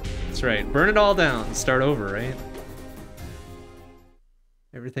 That's right. Burn it all down. Start over, right?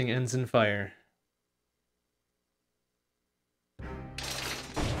 Everything ends in fire.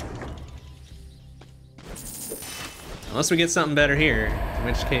 Unless we get something better here, in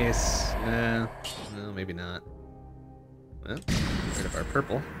which case, no, maybe not. Well, get rid of our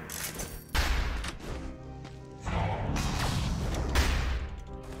purple.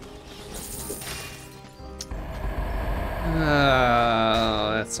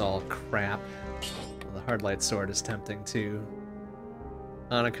 That's all crap. Well, the hard light sword is tempting too,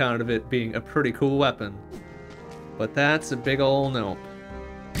 on account of it being a pretty cool weapon. But that's a big ol' nope.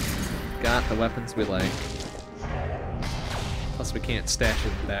 Got the weapons we like. Plus we can't stash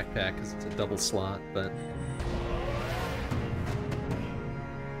it in the backpack because it's a double slot, but...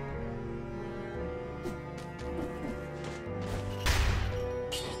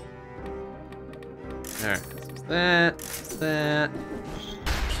 Alright, that,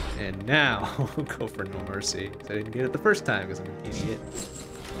 and now we'll go for No Mercy, because I didn't get it the first time because I'm an idiot.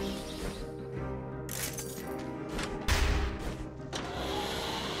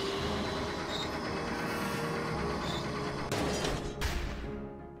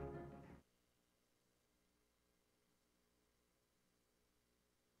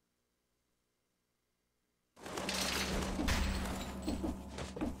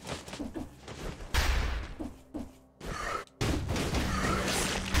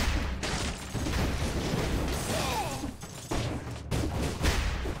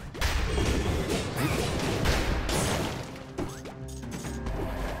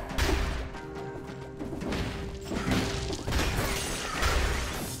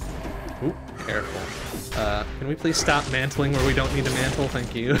 Can we please stop mantling where we don't need to mantle?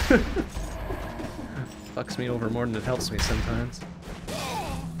 Thank you. Fucks me over more than it helps me sometimes.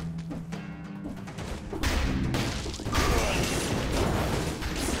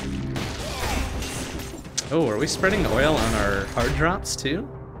 Oh, are we spreading oil on our hard drops too?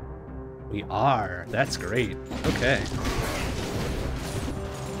 We are. That's great. Okay.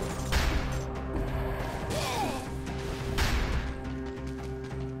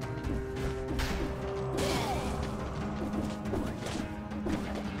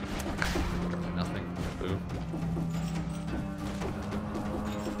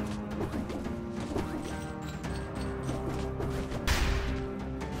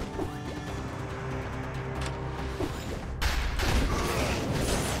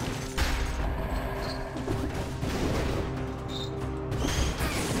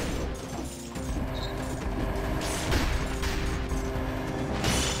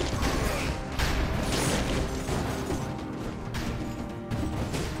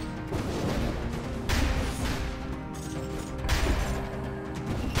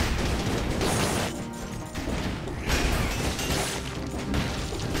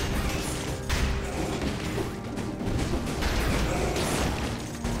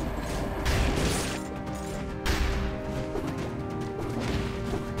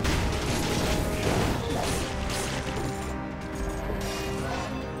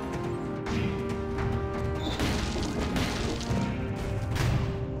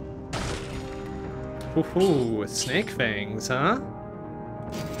 Ooh, snake fangs, huh?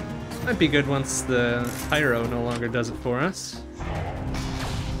 Might be good once the pyro no longer does it for us.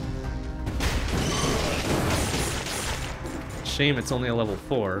 Shame it's only a level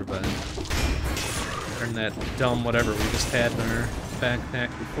 4, but turn that dumb whatever we just had in our backpack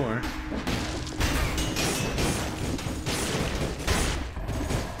before.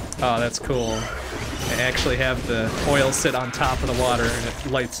 Oh, that's cool. I actually have the oil sit on top of the water and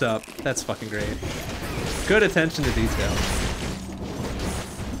it lights up. That's fucking great. Good attention to detail.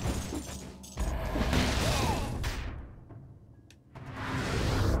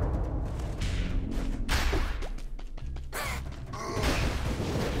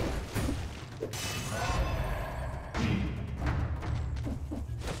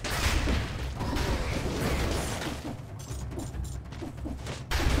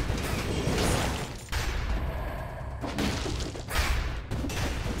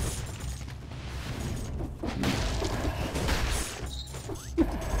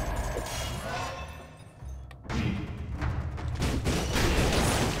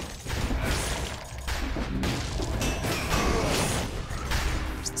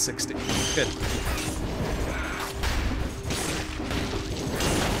 Good.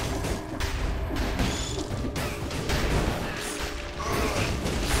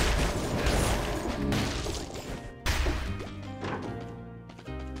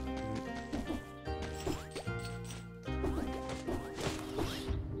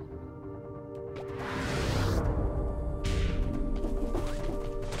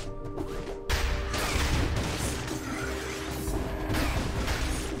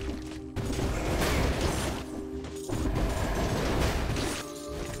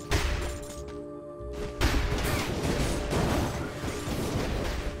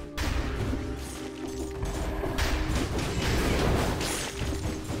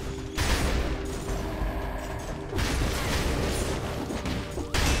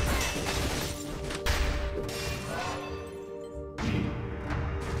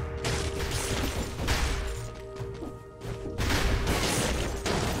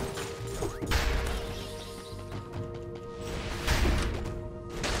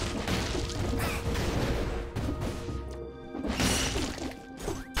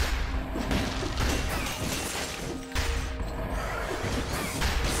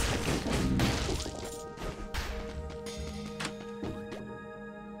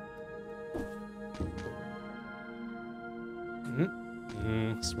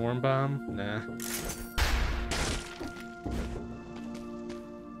 Swarm bomb? Nah.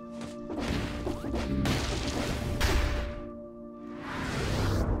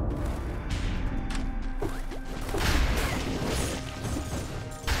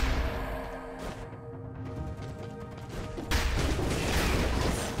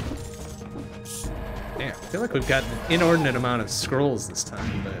 Damn, I feel like we've got an inordinate amount of scrolls this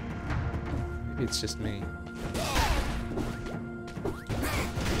time, but maybe it's just me.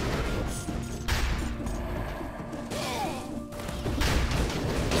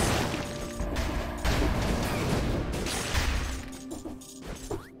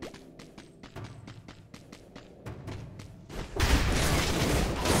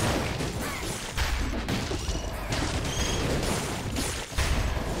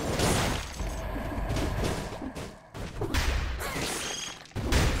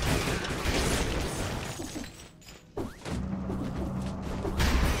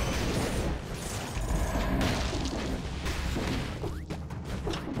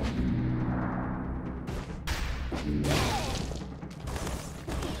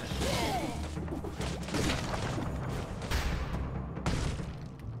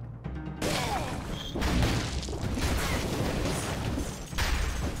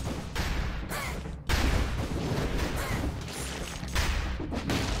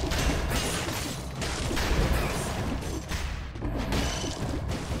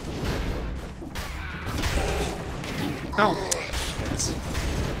 Oh, shit.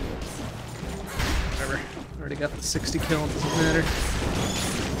 Whatever. Already got the 60 kill, doesn't matter.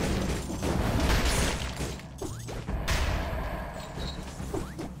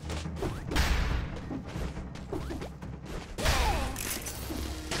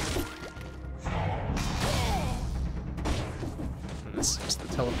 And this is just the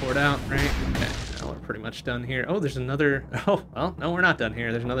teleport out, right? Okay, now we're pretty much done here. Oh, there's another... Oh, well, no, we're not done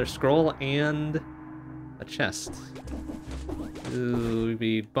here. There's another scroll and a chest. Ooh, we'd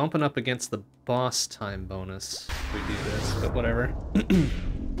be bumping up against the boss time bonus if we do this, but whatever.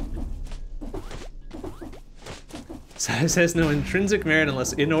 It says no intrinsic merit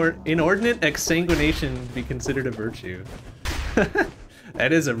unless inordinate exsanguination be considered a virtue.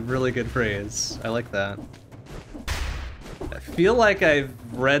 That is a really good phrase. I like that. I feel like I've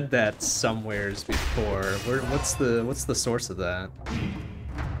read that somewheres before. What's the source of that?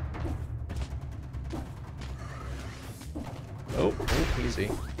 Oh, easy.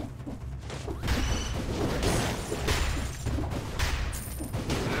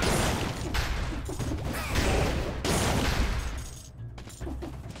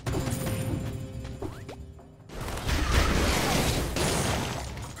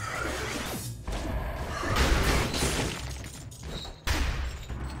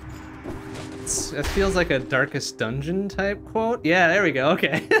 It feels like a Darkest Dungeon type quote. Yeah, there we go.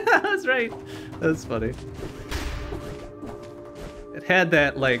 Okay, that's right. That's funny. It had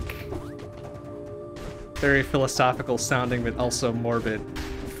that, like, very philosophical sounding but also morbid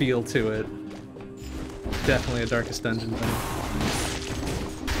feel to it. Definitely a Darkest Dungeon thing.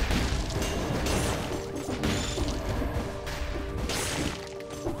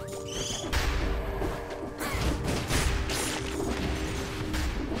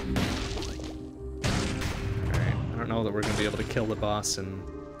 Alright, I don't know that we're going to be able to kill the boss in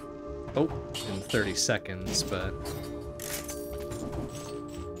 30 seconds, but...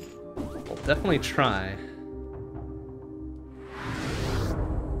 definitely try.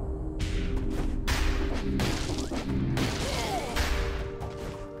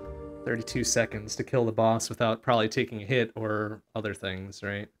 "32 seconds to kill the boss without probably taking a hit or other things,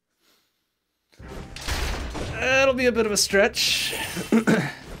 right? That'll be a bit of a stretch. I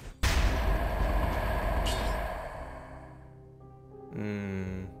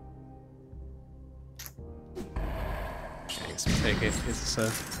guess we'll take it. It's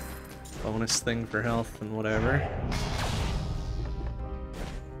a bonus thing for health and whatever.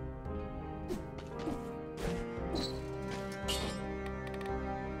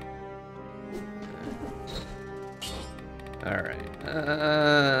 Alright.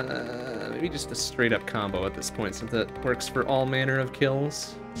 Maybe just a straight up combo at this point since that works for all manner of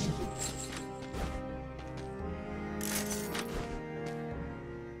kills.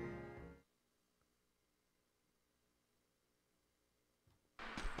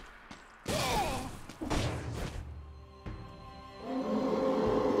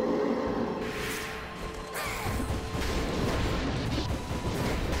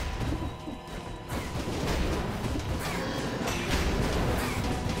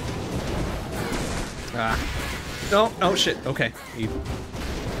 No, oh shit, okay. He's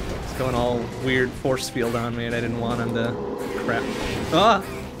going all weird force field on me and I didn't want him to crap. Ah!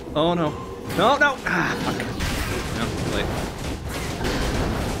 Oh no. No, no! Ah, fuck. No, too late.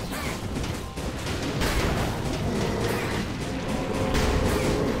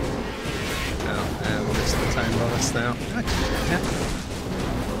 Oh, and we'll miss the time bonus now. God, yeah.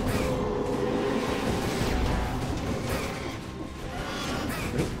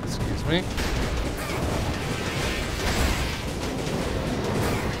 Oop, excuse me.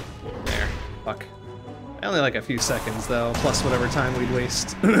 There. Fuck. Only like a few seconds though, plus whatever time we'd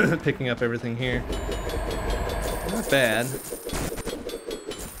waste picking up everything here. Not bad.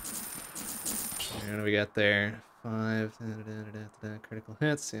 What do we got there? 5 critical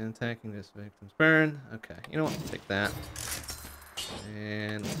hits and attacking this victim's burn. Okay, you know what? Take that.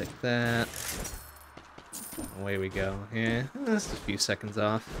 And take that. Away we go. Yeah, just a few seconds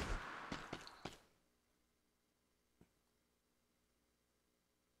off.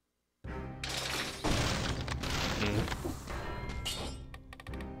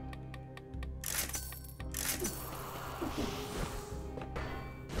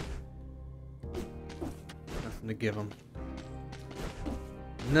 Nothing to give them.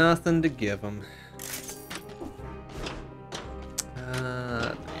 Nothing to give them.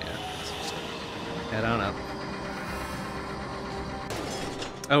 Yeah. Head on up.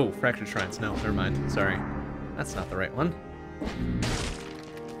 Oh, Fractured Shrines. No, never mind. Sorry. That's not the right one.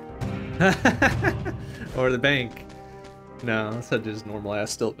 Or the bank. No, that's just normal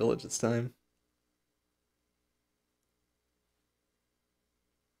ass Stilt Village this time.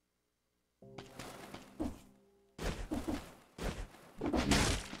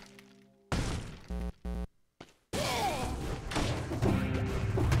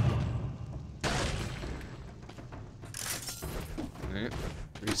 Alright.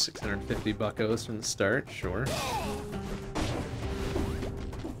 3,650 buckos from the start, sure.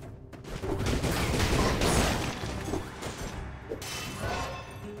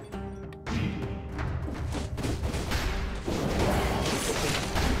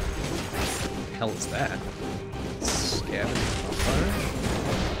 Hell is that? Scavenge fire?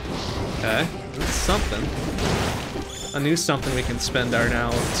 Okay, that's something. A new something we can spend our now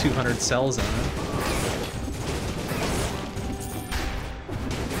 200 cells on.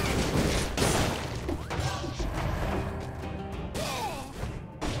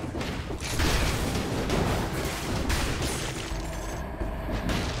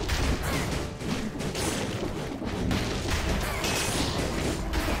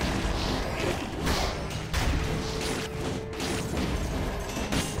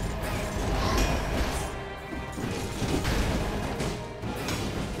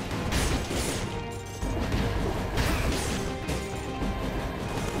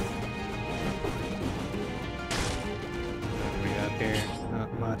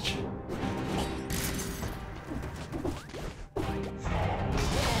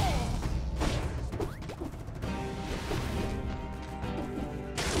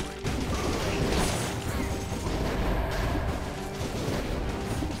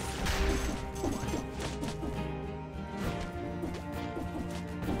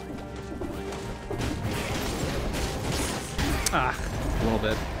 Ah, a little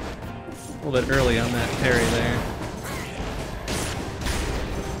bit early on that parry there.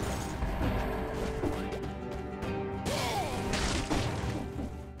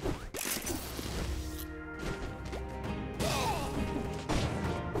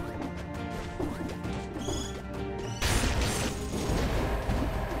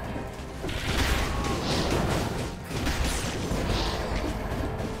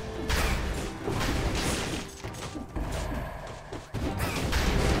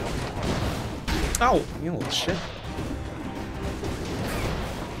 Ow! You little shit.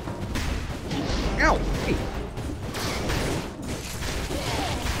 Ow! Hey!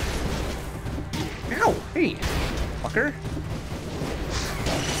 Ow! Hey! Fucker!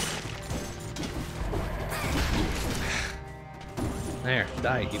 There,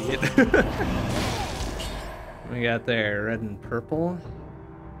 die, idiot. What we got there? Red and purple?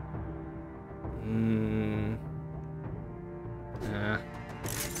 Nah.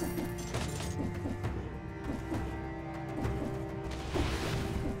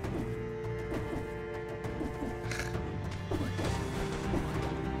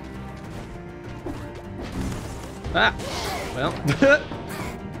 Ah! Well.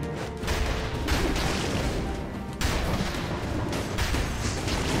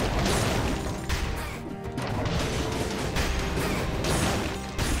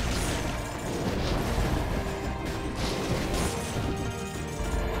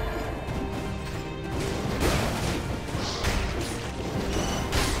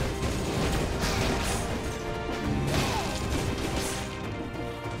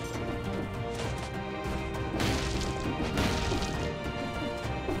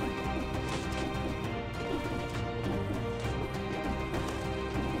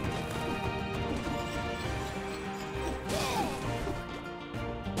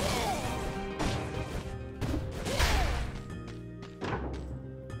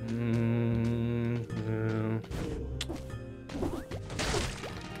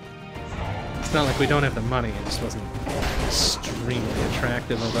 It's not like we don't have the money, it just wasn't extremely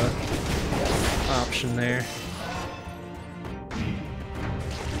attractive of a option there.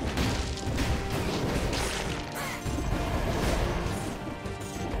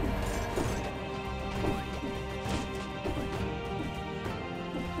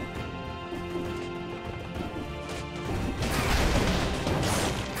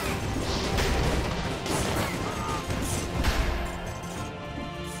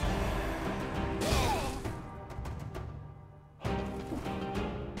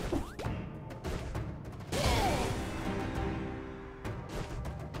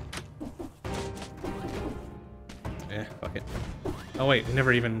 Fuck it. Oh wait, we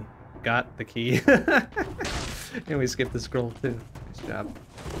never even got the key. And we skipped the scroll too. Nice job.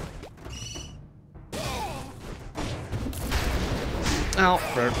 Ow,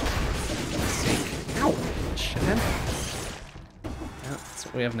 for sake. Ow! Shithead. Yeah, that's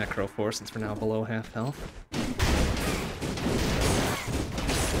what we have Necro for since we're now below half health.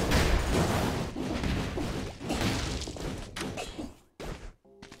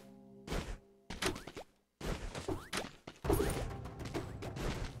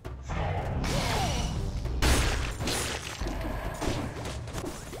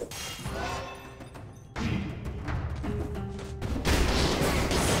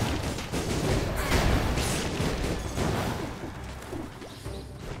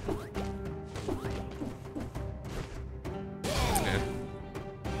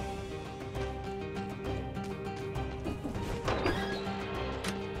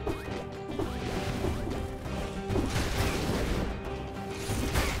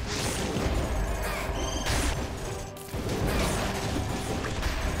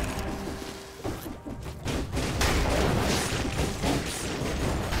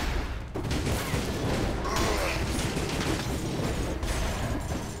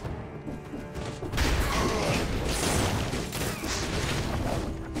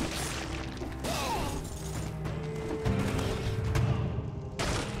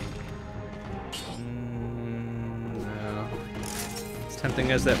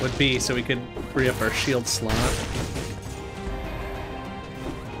 Tempting as that would be, so we could free up our shield slot.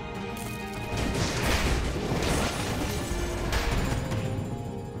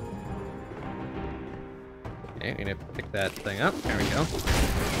 Okay, we need to pick that thing up. There we go.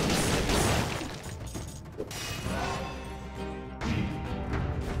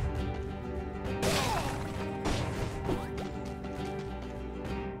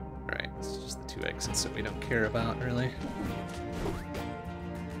 Alright, it's just the two exits that we don't care about, really.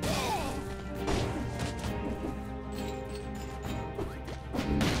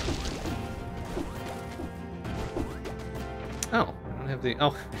 Oh, I don't have the...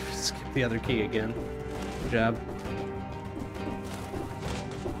 Oh, skip the other key again. Good job.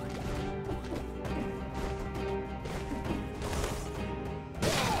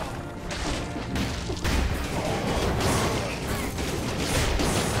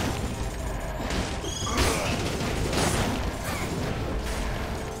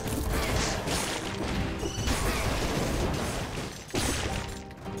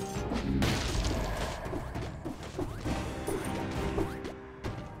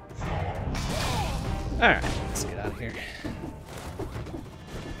 Alright, let's get out of here.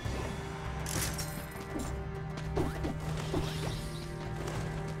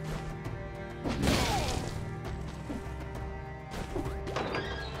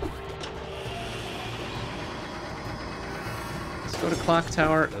 Let's go to Clock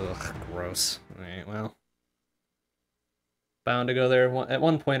Tower. Ugh, gross. Alright, well. Bound to go there at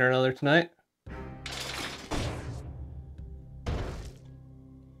one point or another tonight.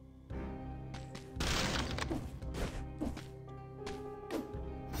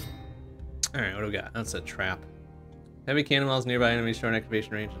 Alright, what do we got? That's a trap. Heavy cannonballs nearby enemies short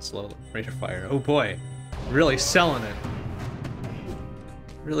activation range and slow rate of fire. Oh boy. Really selling it.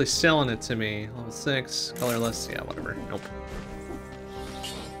 Really selling it to me. Level 6, colorless, yeah, whatever. Nope.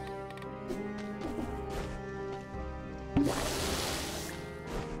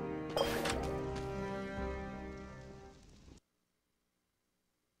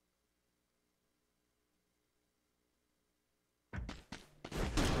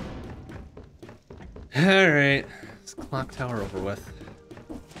 Alright, this clock tower over with.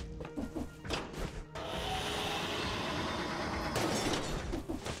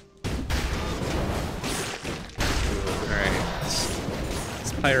 Alright,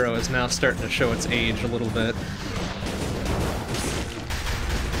 this pyro is now starting to show its age a little bit.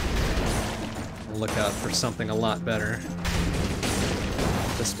 Look out for something a lot better.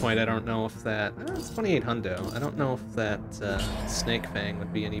 this point, I don't know if that... it's 28 hundo. I don't know if that Snake Fang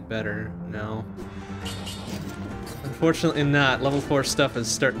would be any better. No. Unfortunately not. Level 4 stuff is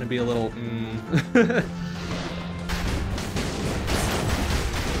starting to be a little...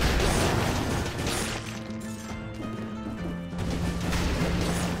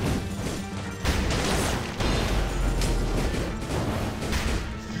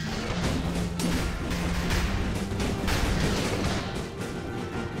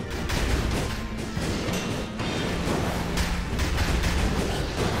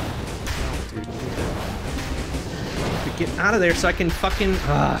 Get out of there so I can fucking...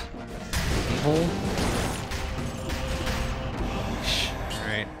 hole.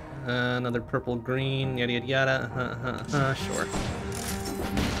 Alright. Another purple green, yada yada yada. Sure.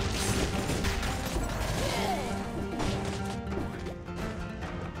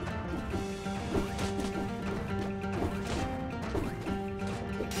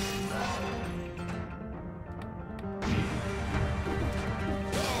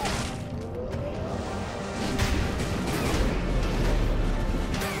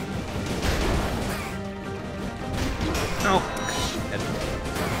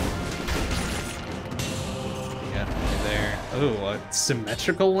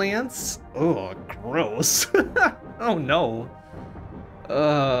 Symmetrical lance? Oh, gross. Oh no.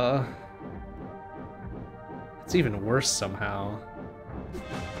 It's even worse somehow.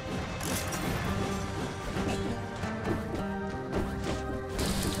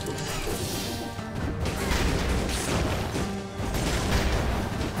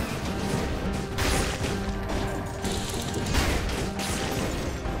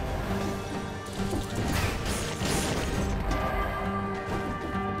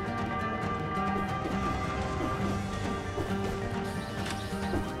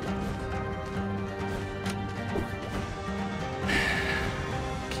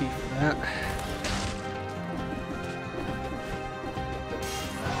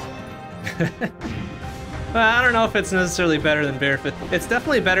 I don't know if it's necessarily better than Barefoot. It's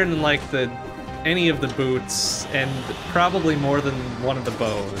definitely better than like any of the boots, and probably more than one of the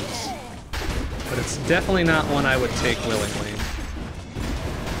bows. But it's definitely not one I would take willingly.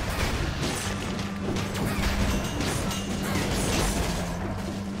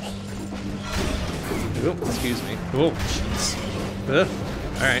 Oh, excuse me. Oh, jeez.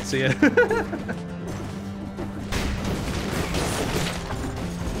 Alright, see ya.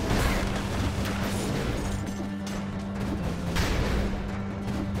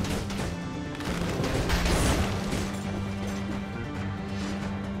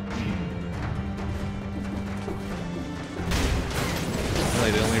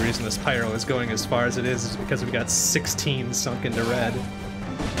 The only reason this pyro is going as far as it is because we got 16 sunk into red.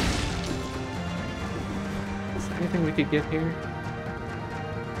 Is there anything we could get here?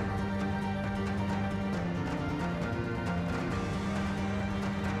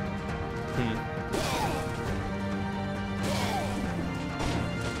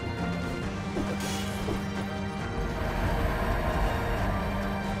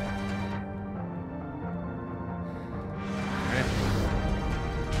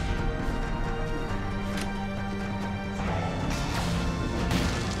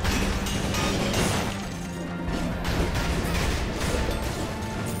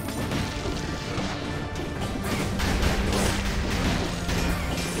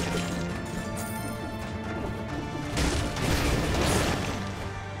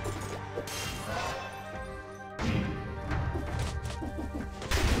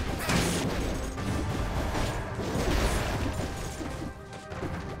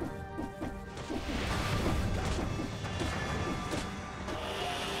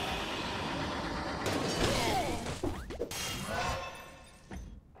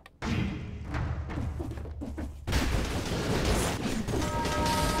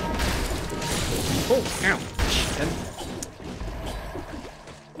 Oh, ow. Shit.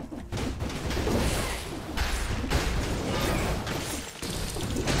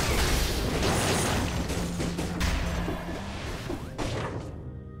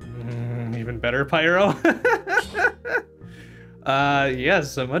 Even better pyro?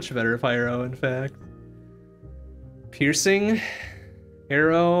 Yes, a much better pyro, in fact. Piercing,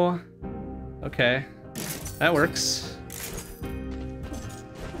 arrow. Okay, that works.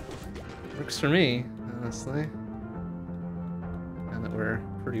 Works for me, honestly. Now that we're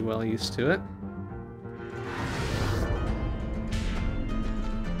pretty well used to it.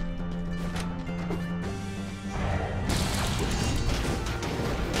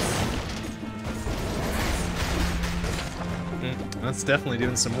 That's definitely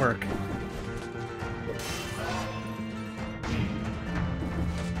doing some work.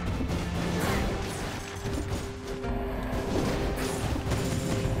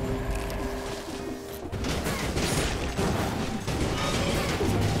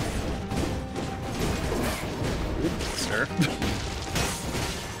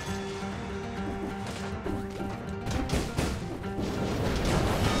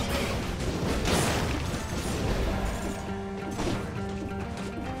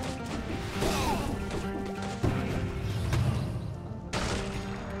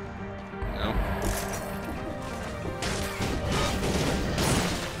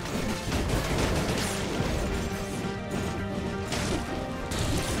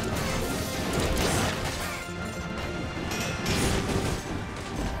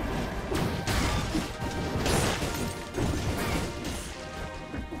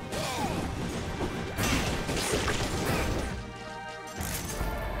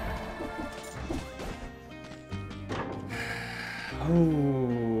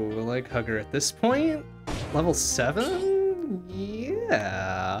 leg hugger at this point. Level 7?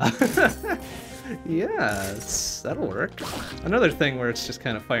 Yeah. Yes, that'll work. Another thing where it's just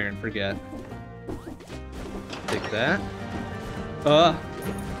kind of fire and forget. Take that.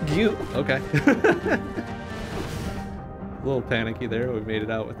 You. Okay. A little panicky there. We made it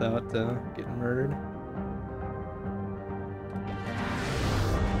out without getting murdered.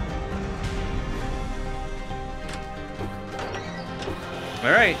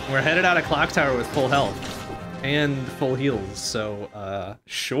 Alright, we're headed out of Clock Tower with full health. And full heals, so,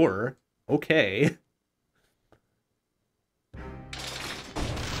 sure. Okay.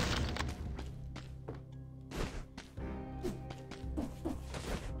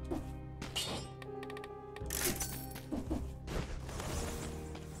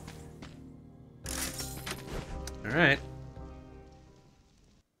 Alright.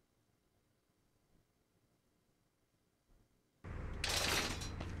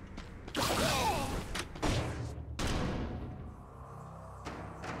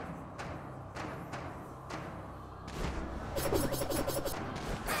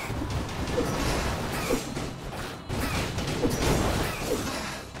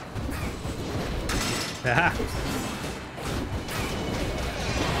 Aha.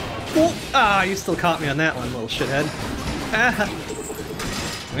 Oh, ah, you still caught me on that one, little shithead. Ah.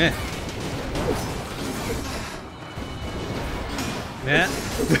 Yeah. Yeah.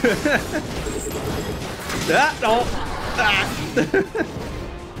 Ah, no. Ah.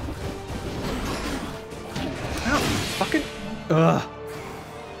 Ow, fucking. Ugh.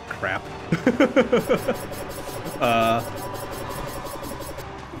 Crap.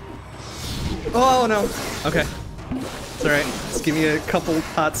 Oh no. Okay. It's alright. Just give me a couple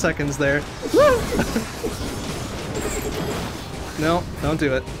hot seconds there. Woo! No, don't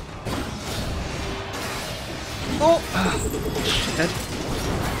do it. Oh! Shit.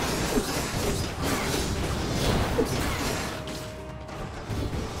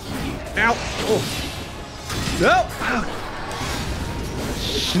 Ow! Oh! No! Ow.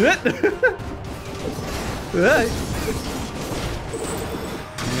 Shit!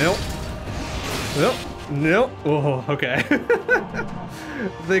 Nope. Nope. Nope. Oh, okay.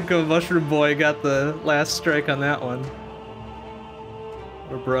 I think Mushroom Boy got the last strike on that one.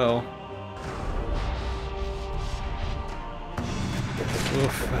 Or bro.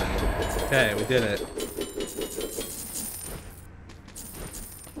 Oof. Okay, we did it.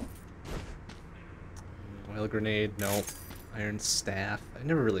 Oil grenade, nope. Iron staff. I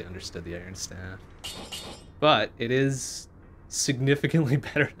never really understood the iron staff. But it is significantly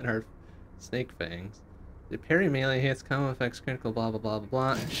better than our snake fangs. The parry melee hits, combo effects, critical, blah blah blah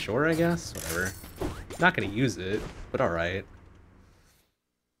blah blah. Sure, I guess. Whatever. Not gonna use it, but alright.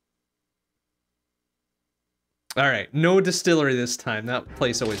 Alright, no distillery this time. That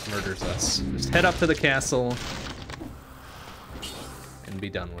place always murders us. Just head up to the castle and be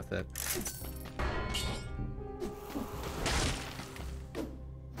done with it.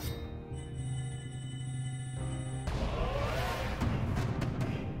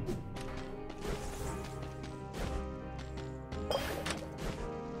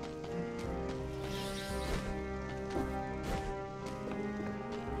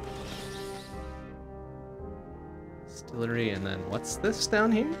 And then what's this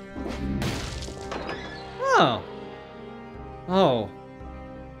down here? Oh. Oh.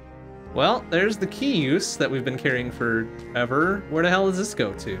 Well, there's the key use that we've been carrying forever. Where the hell does this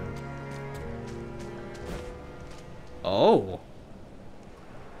go to? Oh.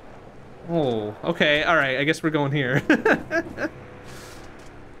 Oh, okay, alright, I guess we're going here.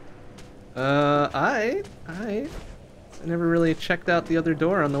 I never really checked out the other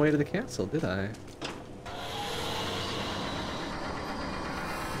door on the way to the castle, did I?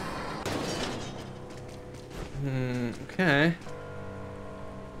 Okay.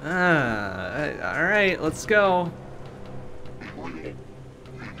 Alright, let's go.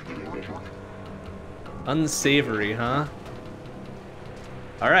 Unsavory, huh?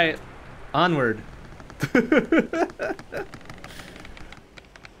 Alright, onward.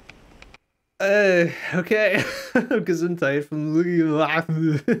 Okay. Gesundheit from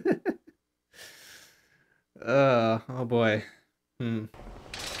Louis. Oh boy.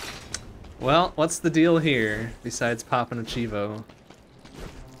 Well, what's the deal here, besides popping a Chivo?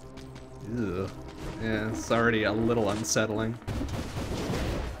 Ugh. Yeah, it's already a little unsettling.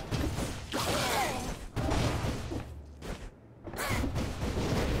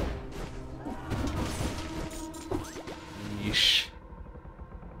 Yeesh.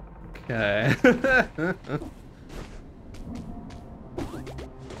 Okay.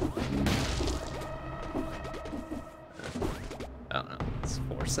 I don't know, it's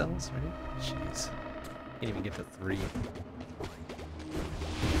 4. 4 cells, right? Jeez. Can't even get to 3.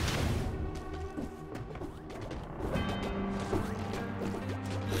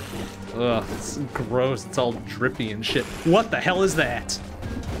 Ugh, it's gross. It's all drippy and shit. What the hell is that?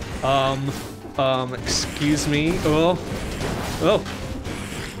 Excuse me. Oh. Oh.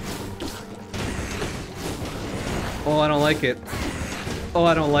 Oh, I don't like it. Oh,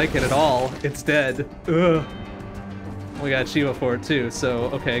 I don't like it at all. It's dead. Ugh. We got Shiva for it too, so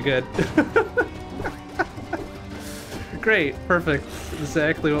okay, good. Great, perfect.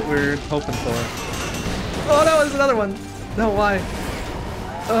 Exactly what we're hoping for. Oh no, there's another one! No, why?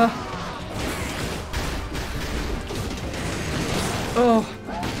 Oh.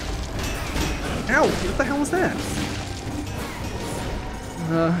 Ow, what the hell was that?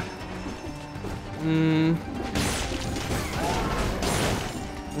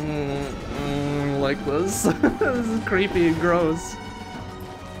 Like this. This is creepy and gross.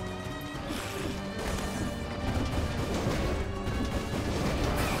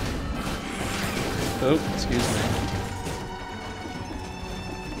 Oh, excuse me.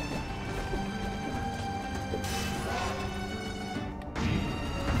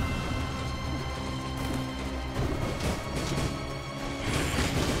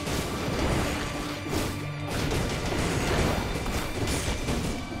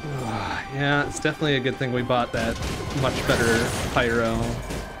 Yeah, it's definitely a good thing we bought that much better pyro.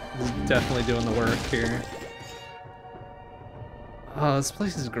 It's definitely doing the work here. Oh, this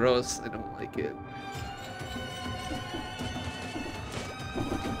place is gross. I don't like it.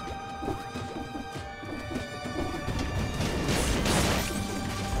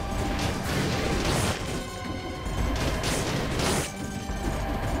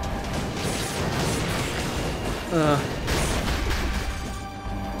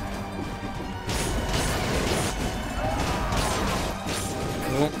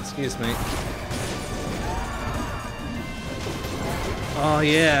 Oh, excuse me. Oh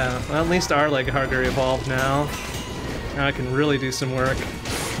yeah, well, at least our leg hugger evolved now. Now I can really do some work.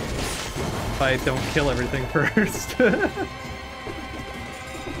 If I don't kill everything first.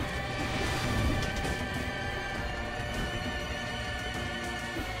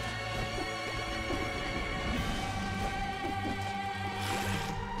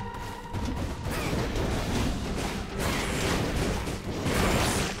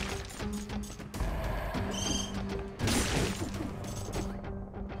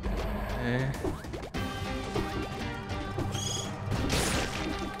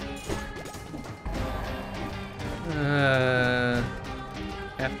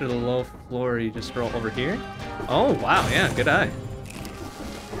 After the low floor, you just roll over here? Oh, wow, yeah, good eye.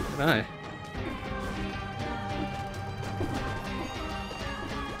 Good eye.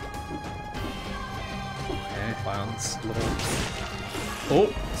 Okay, wow, this little...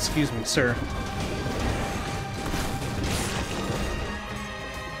 Oh, excuse me, sir.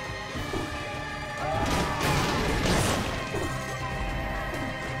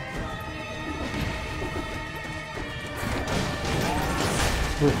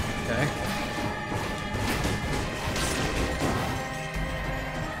 Ooh, okay.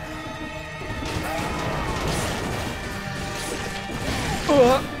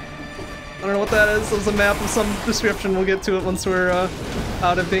 Oh, I don't know what that is. There's a map of some description. We'll get to it once we're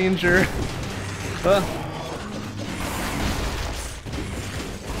out of danger.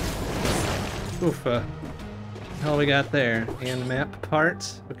 Oof. What the hell we got there? And map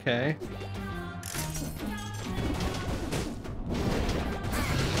part. Okay.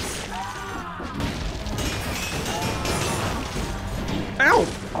 Ow!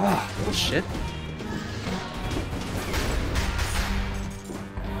 Oh, shit.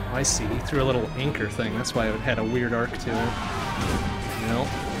 Oh, I see. He threw a little anchor thing. That's why it had a weird arc to it. Nope.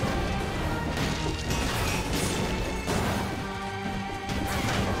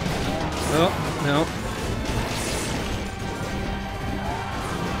 Oh, no.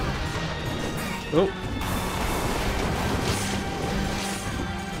 Oh.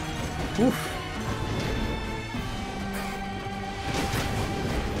 Oof.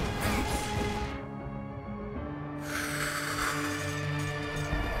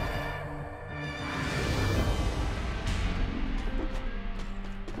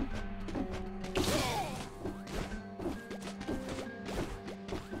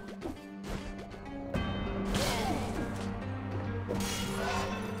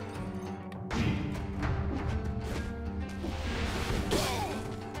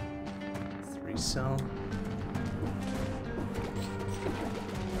 So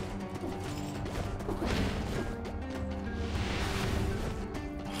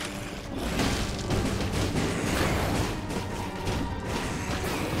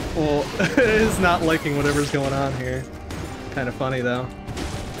Well, it is not liking whatever's going on here. Kind of funny, though.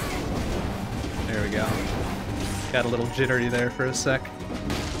 There we go. Got a little jittery there for a sec.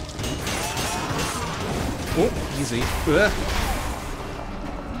 Oh, easy. Ugh.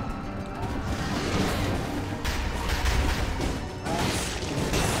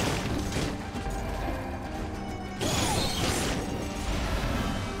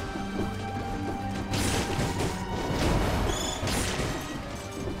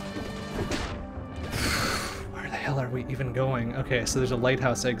 Even going. Okay, so there's a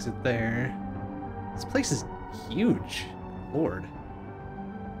lighthouse exit there. This place is huge. Lord.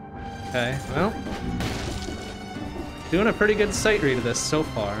 Okay, well. Doing a pretty good sight read of this so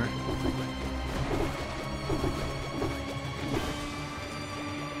far.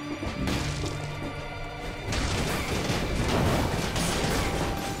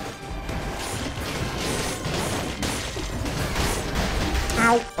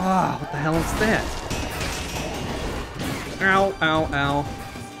 Ow! Ah, what the hell is that? Ow, ow, ow.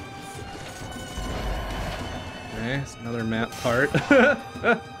 Okay, it's another map part.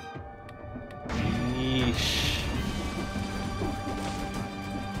 Yeesh.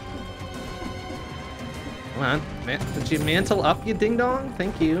 Come on, did you mantle up, you ding-dong?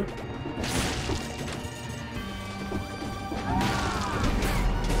 Thank you.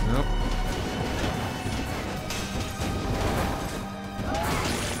 Nope.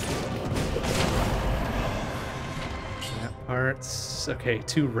 Hearts. Okay,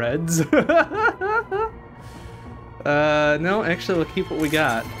 2 reds. No, actually, we'll keep what we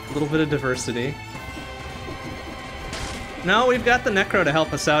got. A little bit of diversity. No, we've got the Necro to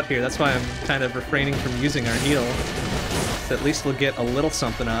help us out here. That's why I'm kind of refraining from using our heal. So at least we'll get a little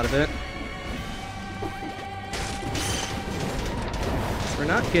something out of it. So we're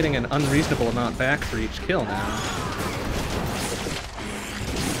not getting an unreasonable amount back for each kill now.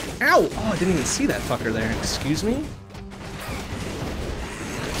 Ow! Oh, I didn't even see that fucker there. Excuse me?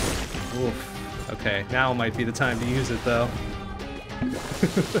 Oof. Okay, now might be the time to use it, though.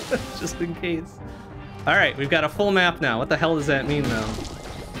 Just in case. Alright, we've got a full map now. What the hell does that mean, though?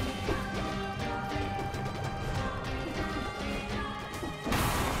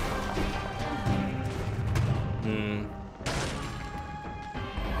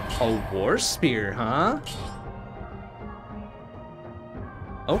 A war spear, huh?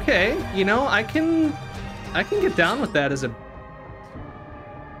 Okay, you know, I can get down with that as a...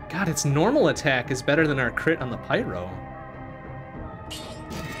 God, its normal attack is better than our crit on the Pyro.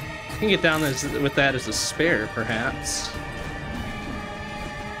 I can get down with that as a spare, perhaps.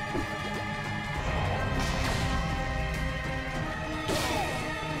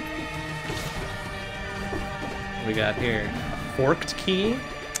 What we got here? Forked key?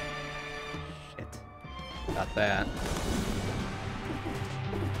 Shit. Got that.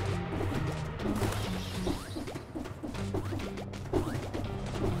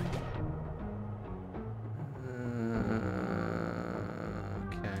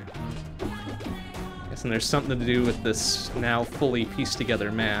 And there's something to do with this now fully pieced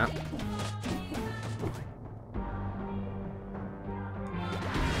together map.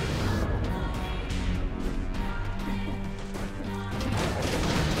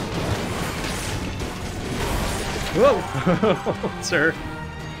 Whoa! Sir.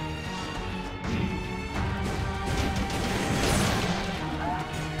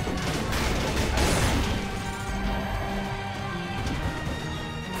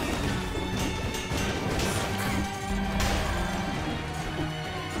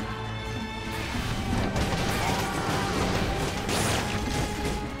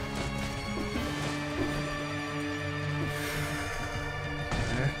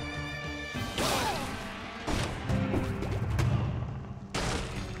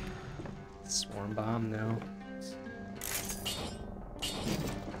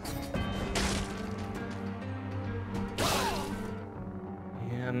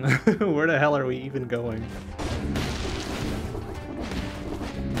 Where the hell are we even going?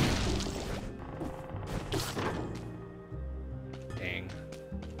 Dang.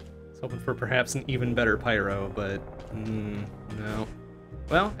 I was hoping for perhaps an even better Pyro, but no.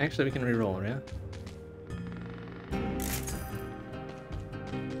 Well, actually we can reroll, yeah?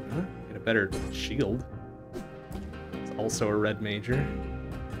 Huh? Get a better shield. It's also a red major.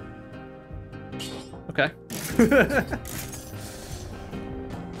 Okay.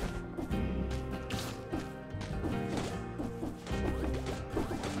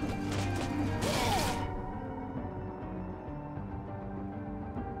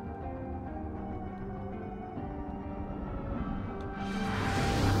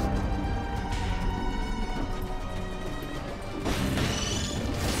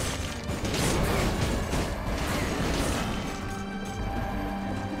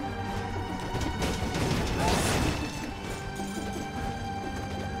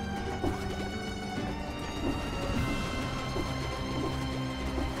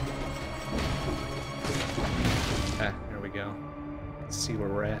 go. Let's see where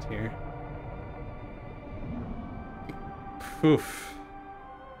we're at here. Oof.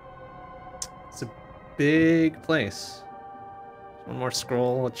 It's a big place. One more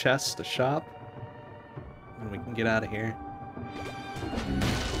scroll, a chest, a shop, and we can get out of here.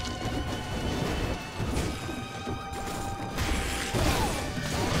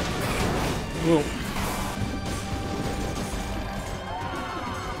 Whoa.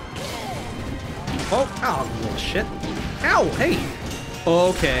 Oh, little shit. Ow, hey!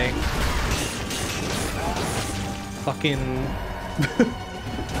 Okay. Fucking...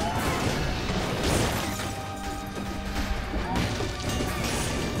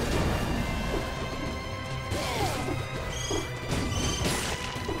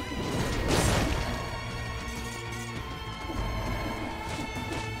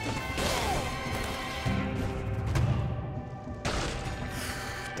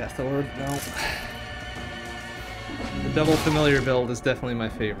 Death Orb, no. The double familiar build is definitely my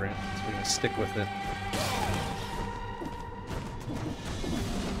favorite, so we're gonna stick with it.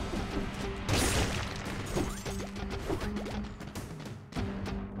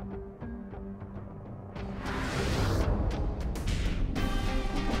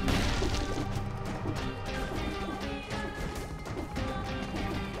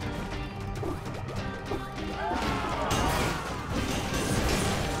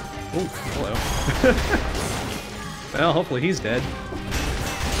 Oh, hello. Well, hopefully he's dead.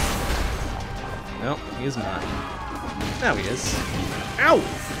 No, he is not. Now he is. Ow!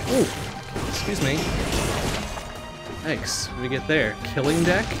 Ooh. Excuse me. Thanks. What do we get there? Killing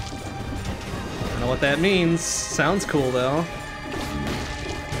deck? I don't know what that means. Sounds cool, though.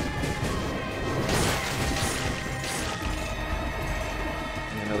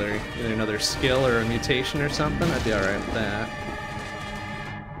 Either another skill or a mutation or something. I'd be alright with that.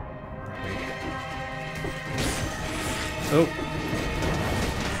 Oh.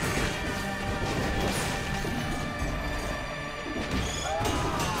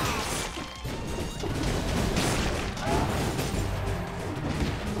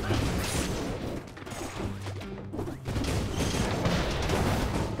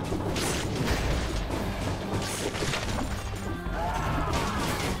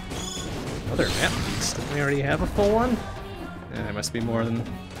 Another map piece. Didn't we already have a full one? Yeah, there must be more than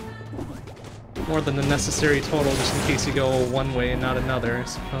the necessary total, just in case you go one way and not another, I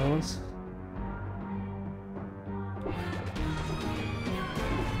suppose.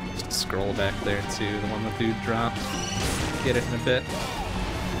 Just scroll back there too, the one the dude dropped. Get it in a bit.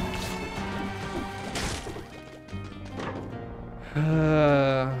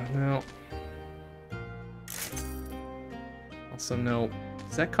 No. Also, no.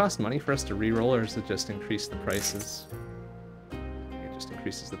 Does that cost money for us to reroll, or does it just increase the prices? It just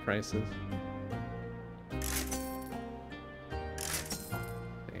increases the prices.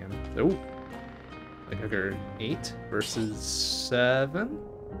 Oh, like I got 8 versus 7?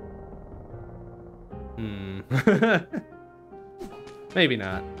 Maybe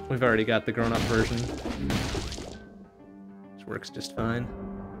not. We've already got the grown-up version, which works just fine.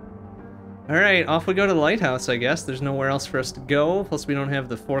 Alright, off we go to the lighthouse, I guess. There's nowhere else for us to go, plus we don't have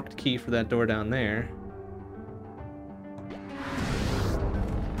the forked key for that door down there.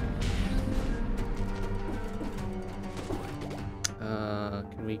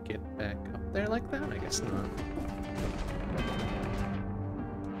 Can we get back up there like that? I guess not.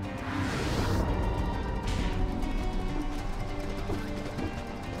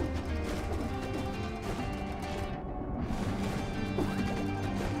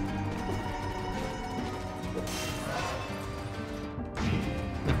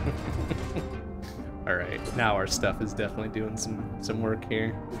 Alright, now our stuff is definitely doing some work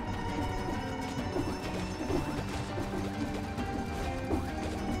here.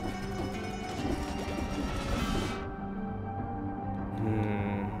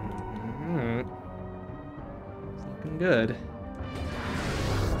 Good.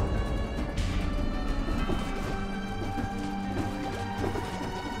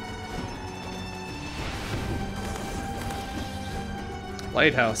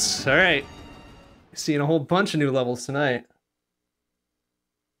 Lighthouse. All right. Seeing a whole bunch of new levels tonight.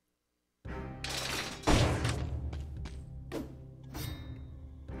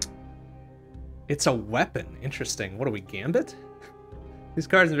 It's a weapon. Interesting. What are we, Gambit? Use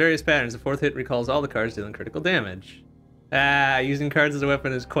cards in various patterns. The 4th hit recalls all the cards dealing critical damage. Ah, using cards as a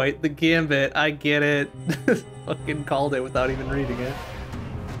weapon is quite the gambit. I get it. Fucking called it without even reading it.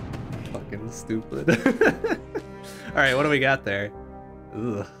 Fucking stupid. Alright, what do we got there?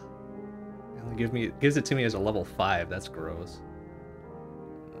 Ugh. It gives it to me as a level 5. That's gross.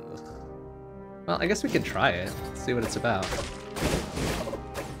 Ugh. Well, I guess we could try it. See what it's about.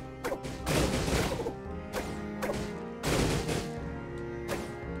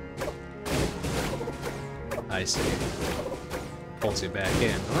 I see. Pulls you back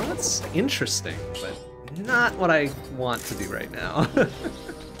in. Well, that's interesting, but not what I want to do right now.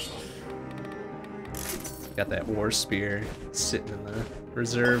 Got that war spear sitting in the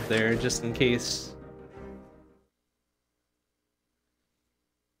reserve there just in case.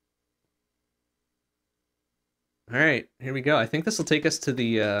 All right, here we go. I think this will take us to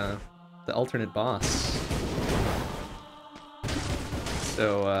the alternate boss.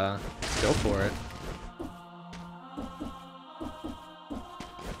 So let's go for it.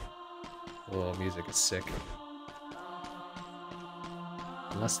 Oh, music is sick.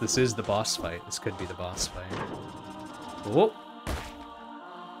 Unless this is the boss fight. This could be the boss fight. Whoa!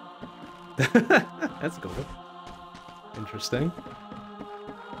 That's cool. Interesting.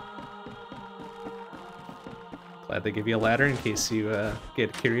 Glad they give you a ladder in case you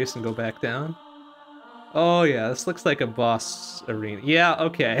get curious and go back down. Oh yeah, this looks like a boss arena. Yeah,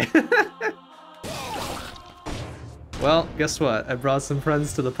 okay. Well, guess what? I brought some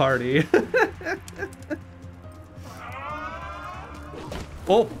friends to the party.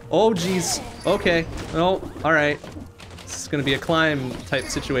 Oh, jeez. Okay. Oh, alright. This is gonna be a climb type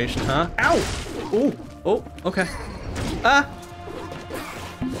situation, huh? Ow! Oh, okay. Ah!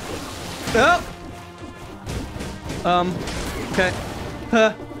 Oh! Okay.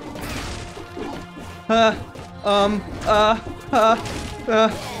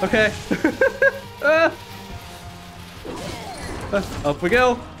 Okay. Up we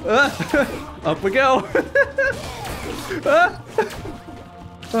go. Up we go.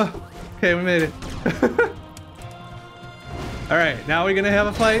 Okay, we made it. All right, now we're gonna have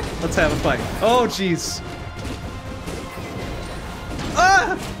a fight. Let's have a fight. Oh, jeez.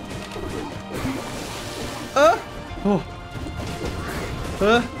 Ah! Oh.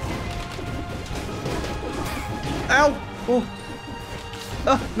 Ow! Oh.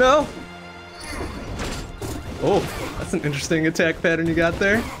 No! Oh, that's an interesting attack pattern you got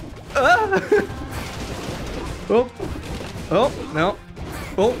there. Oh, no.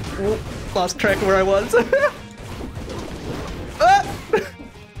 Oh, lost track of where I was.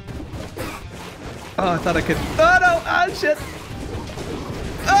 Oh, I thought I could. Oh no! Oh shit!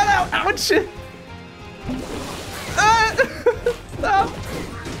 Oh no! Ouch! Shit! Stop!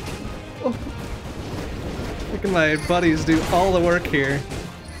 Oh. Making my buddies do all the work here.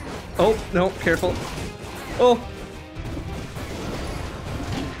 Oh, no, careful. Oh!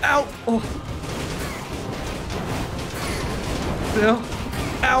 Ow! Oh! No!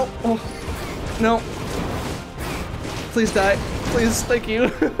 Ow! Oh! No! Please die. Please, thank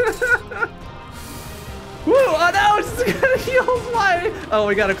you. Woo! Oh no! It's gonna heal fly! Oh,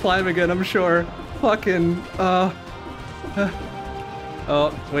 we gotta climb again, I'm sure. Fucking, oh,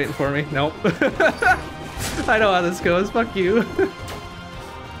 waiting for me. Nope. I know how this goes. Fuck you.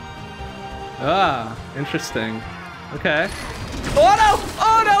 Ah, interesting. Okay. Oh no!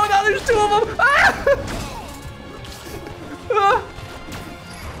 Oh no! Now there's two of them! Ah!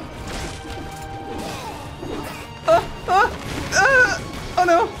 Oh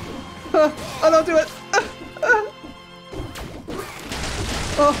no! Oh, don't do it!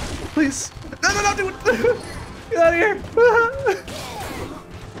 Oh, please. No, do it! Get out of here!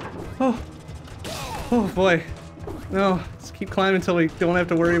 Oh boy. No, let's keep climbing until we don't have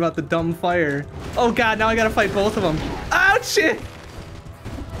to worry about the dumb fire. Oh god, now I gotta fight both of them. Ouch! Shit!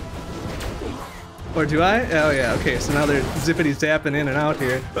 Or do I? Oh yeah, okay, so now they're zippity zapping in and out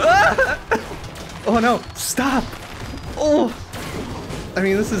here. Oh no, stop! Oh! I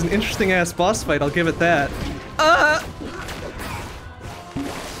mean, this is an interesting ass boss fight, I'll give it that.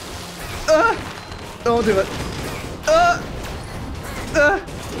 Don't do it.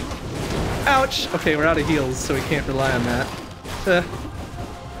 Ouch! Okay, we're out of heals, so we can't rely on that.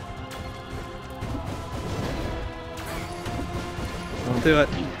 Don't do it.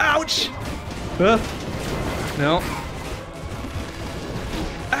 Ouch! No.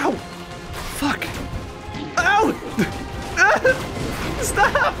 Ow! Fuck! Ow!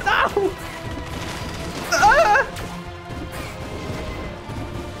 Stop! No!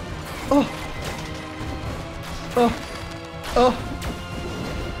 Oh! Oh! Oh!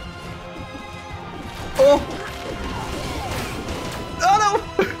 Oh! Oh no!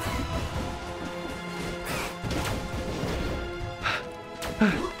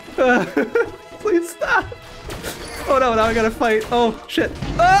 Please stop! Oh no, now I gotta fight. Oh shit.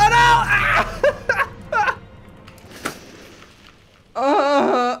 Oh no!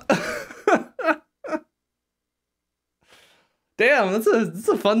 Ah! Damn, that's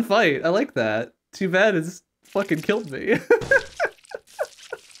a fun fight. I like that. Too bad it's fucking killed me.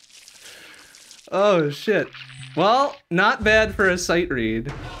 Oh shit. Well, not bad for a sight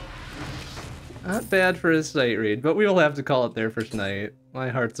read. Not bad for a sight read, but we will have to call it there for tonight. My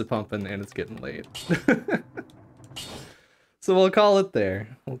heart's a pumping and it's getting late. So we'll call it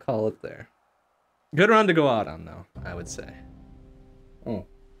there. We'll call it there. Good run to go out on, though, I would say. Oh.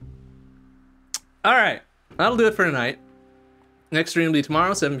 All right, that'll do it for tonight. Next stream will be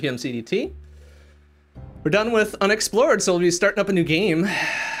tomorrow, 7 p.m. CDT. We're done with Unexplored, so we'll be starting up a new game.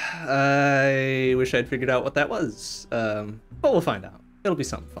 I wish I'd figured out what that was, but we'll find out. It'll be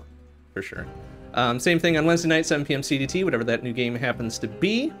something fun, for sure. Same thing on Wednesday night, 7 p.m. CDT, whatever that new game happens to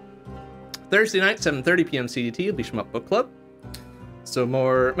be. Thursday night, 7:30 p.m. CDT, will be Shmup Book Club. So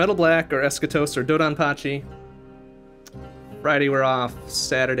more Metal Black or Eschatos or Dodonpachi. Friday we're off.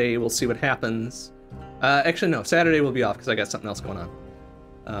 Saturday we'll see what happens. Actually no, Saturday we'll be off because I got something else going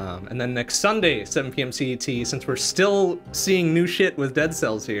on. And then next Sunday, 7 p.m. CET, since we're still seeing new shit with Dead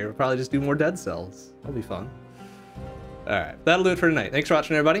Cells here, we'll probably just do more Dead Cells. That'll be fun. Alright, that'll do it for tonight. Thanks for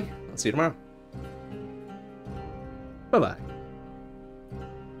watching, everybody. I'll see you tomorrow. Bye-bye.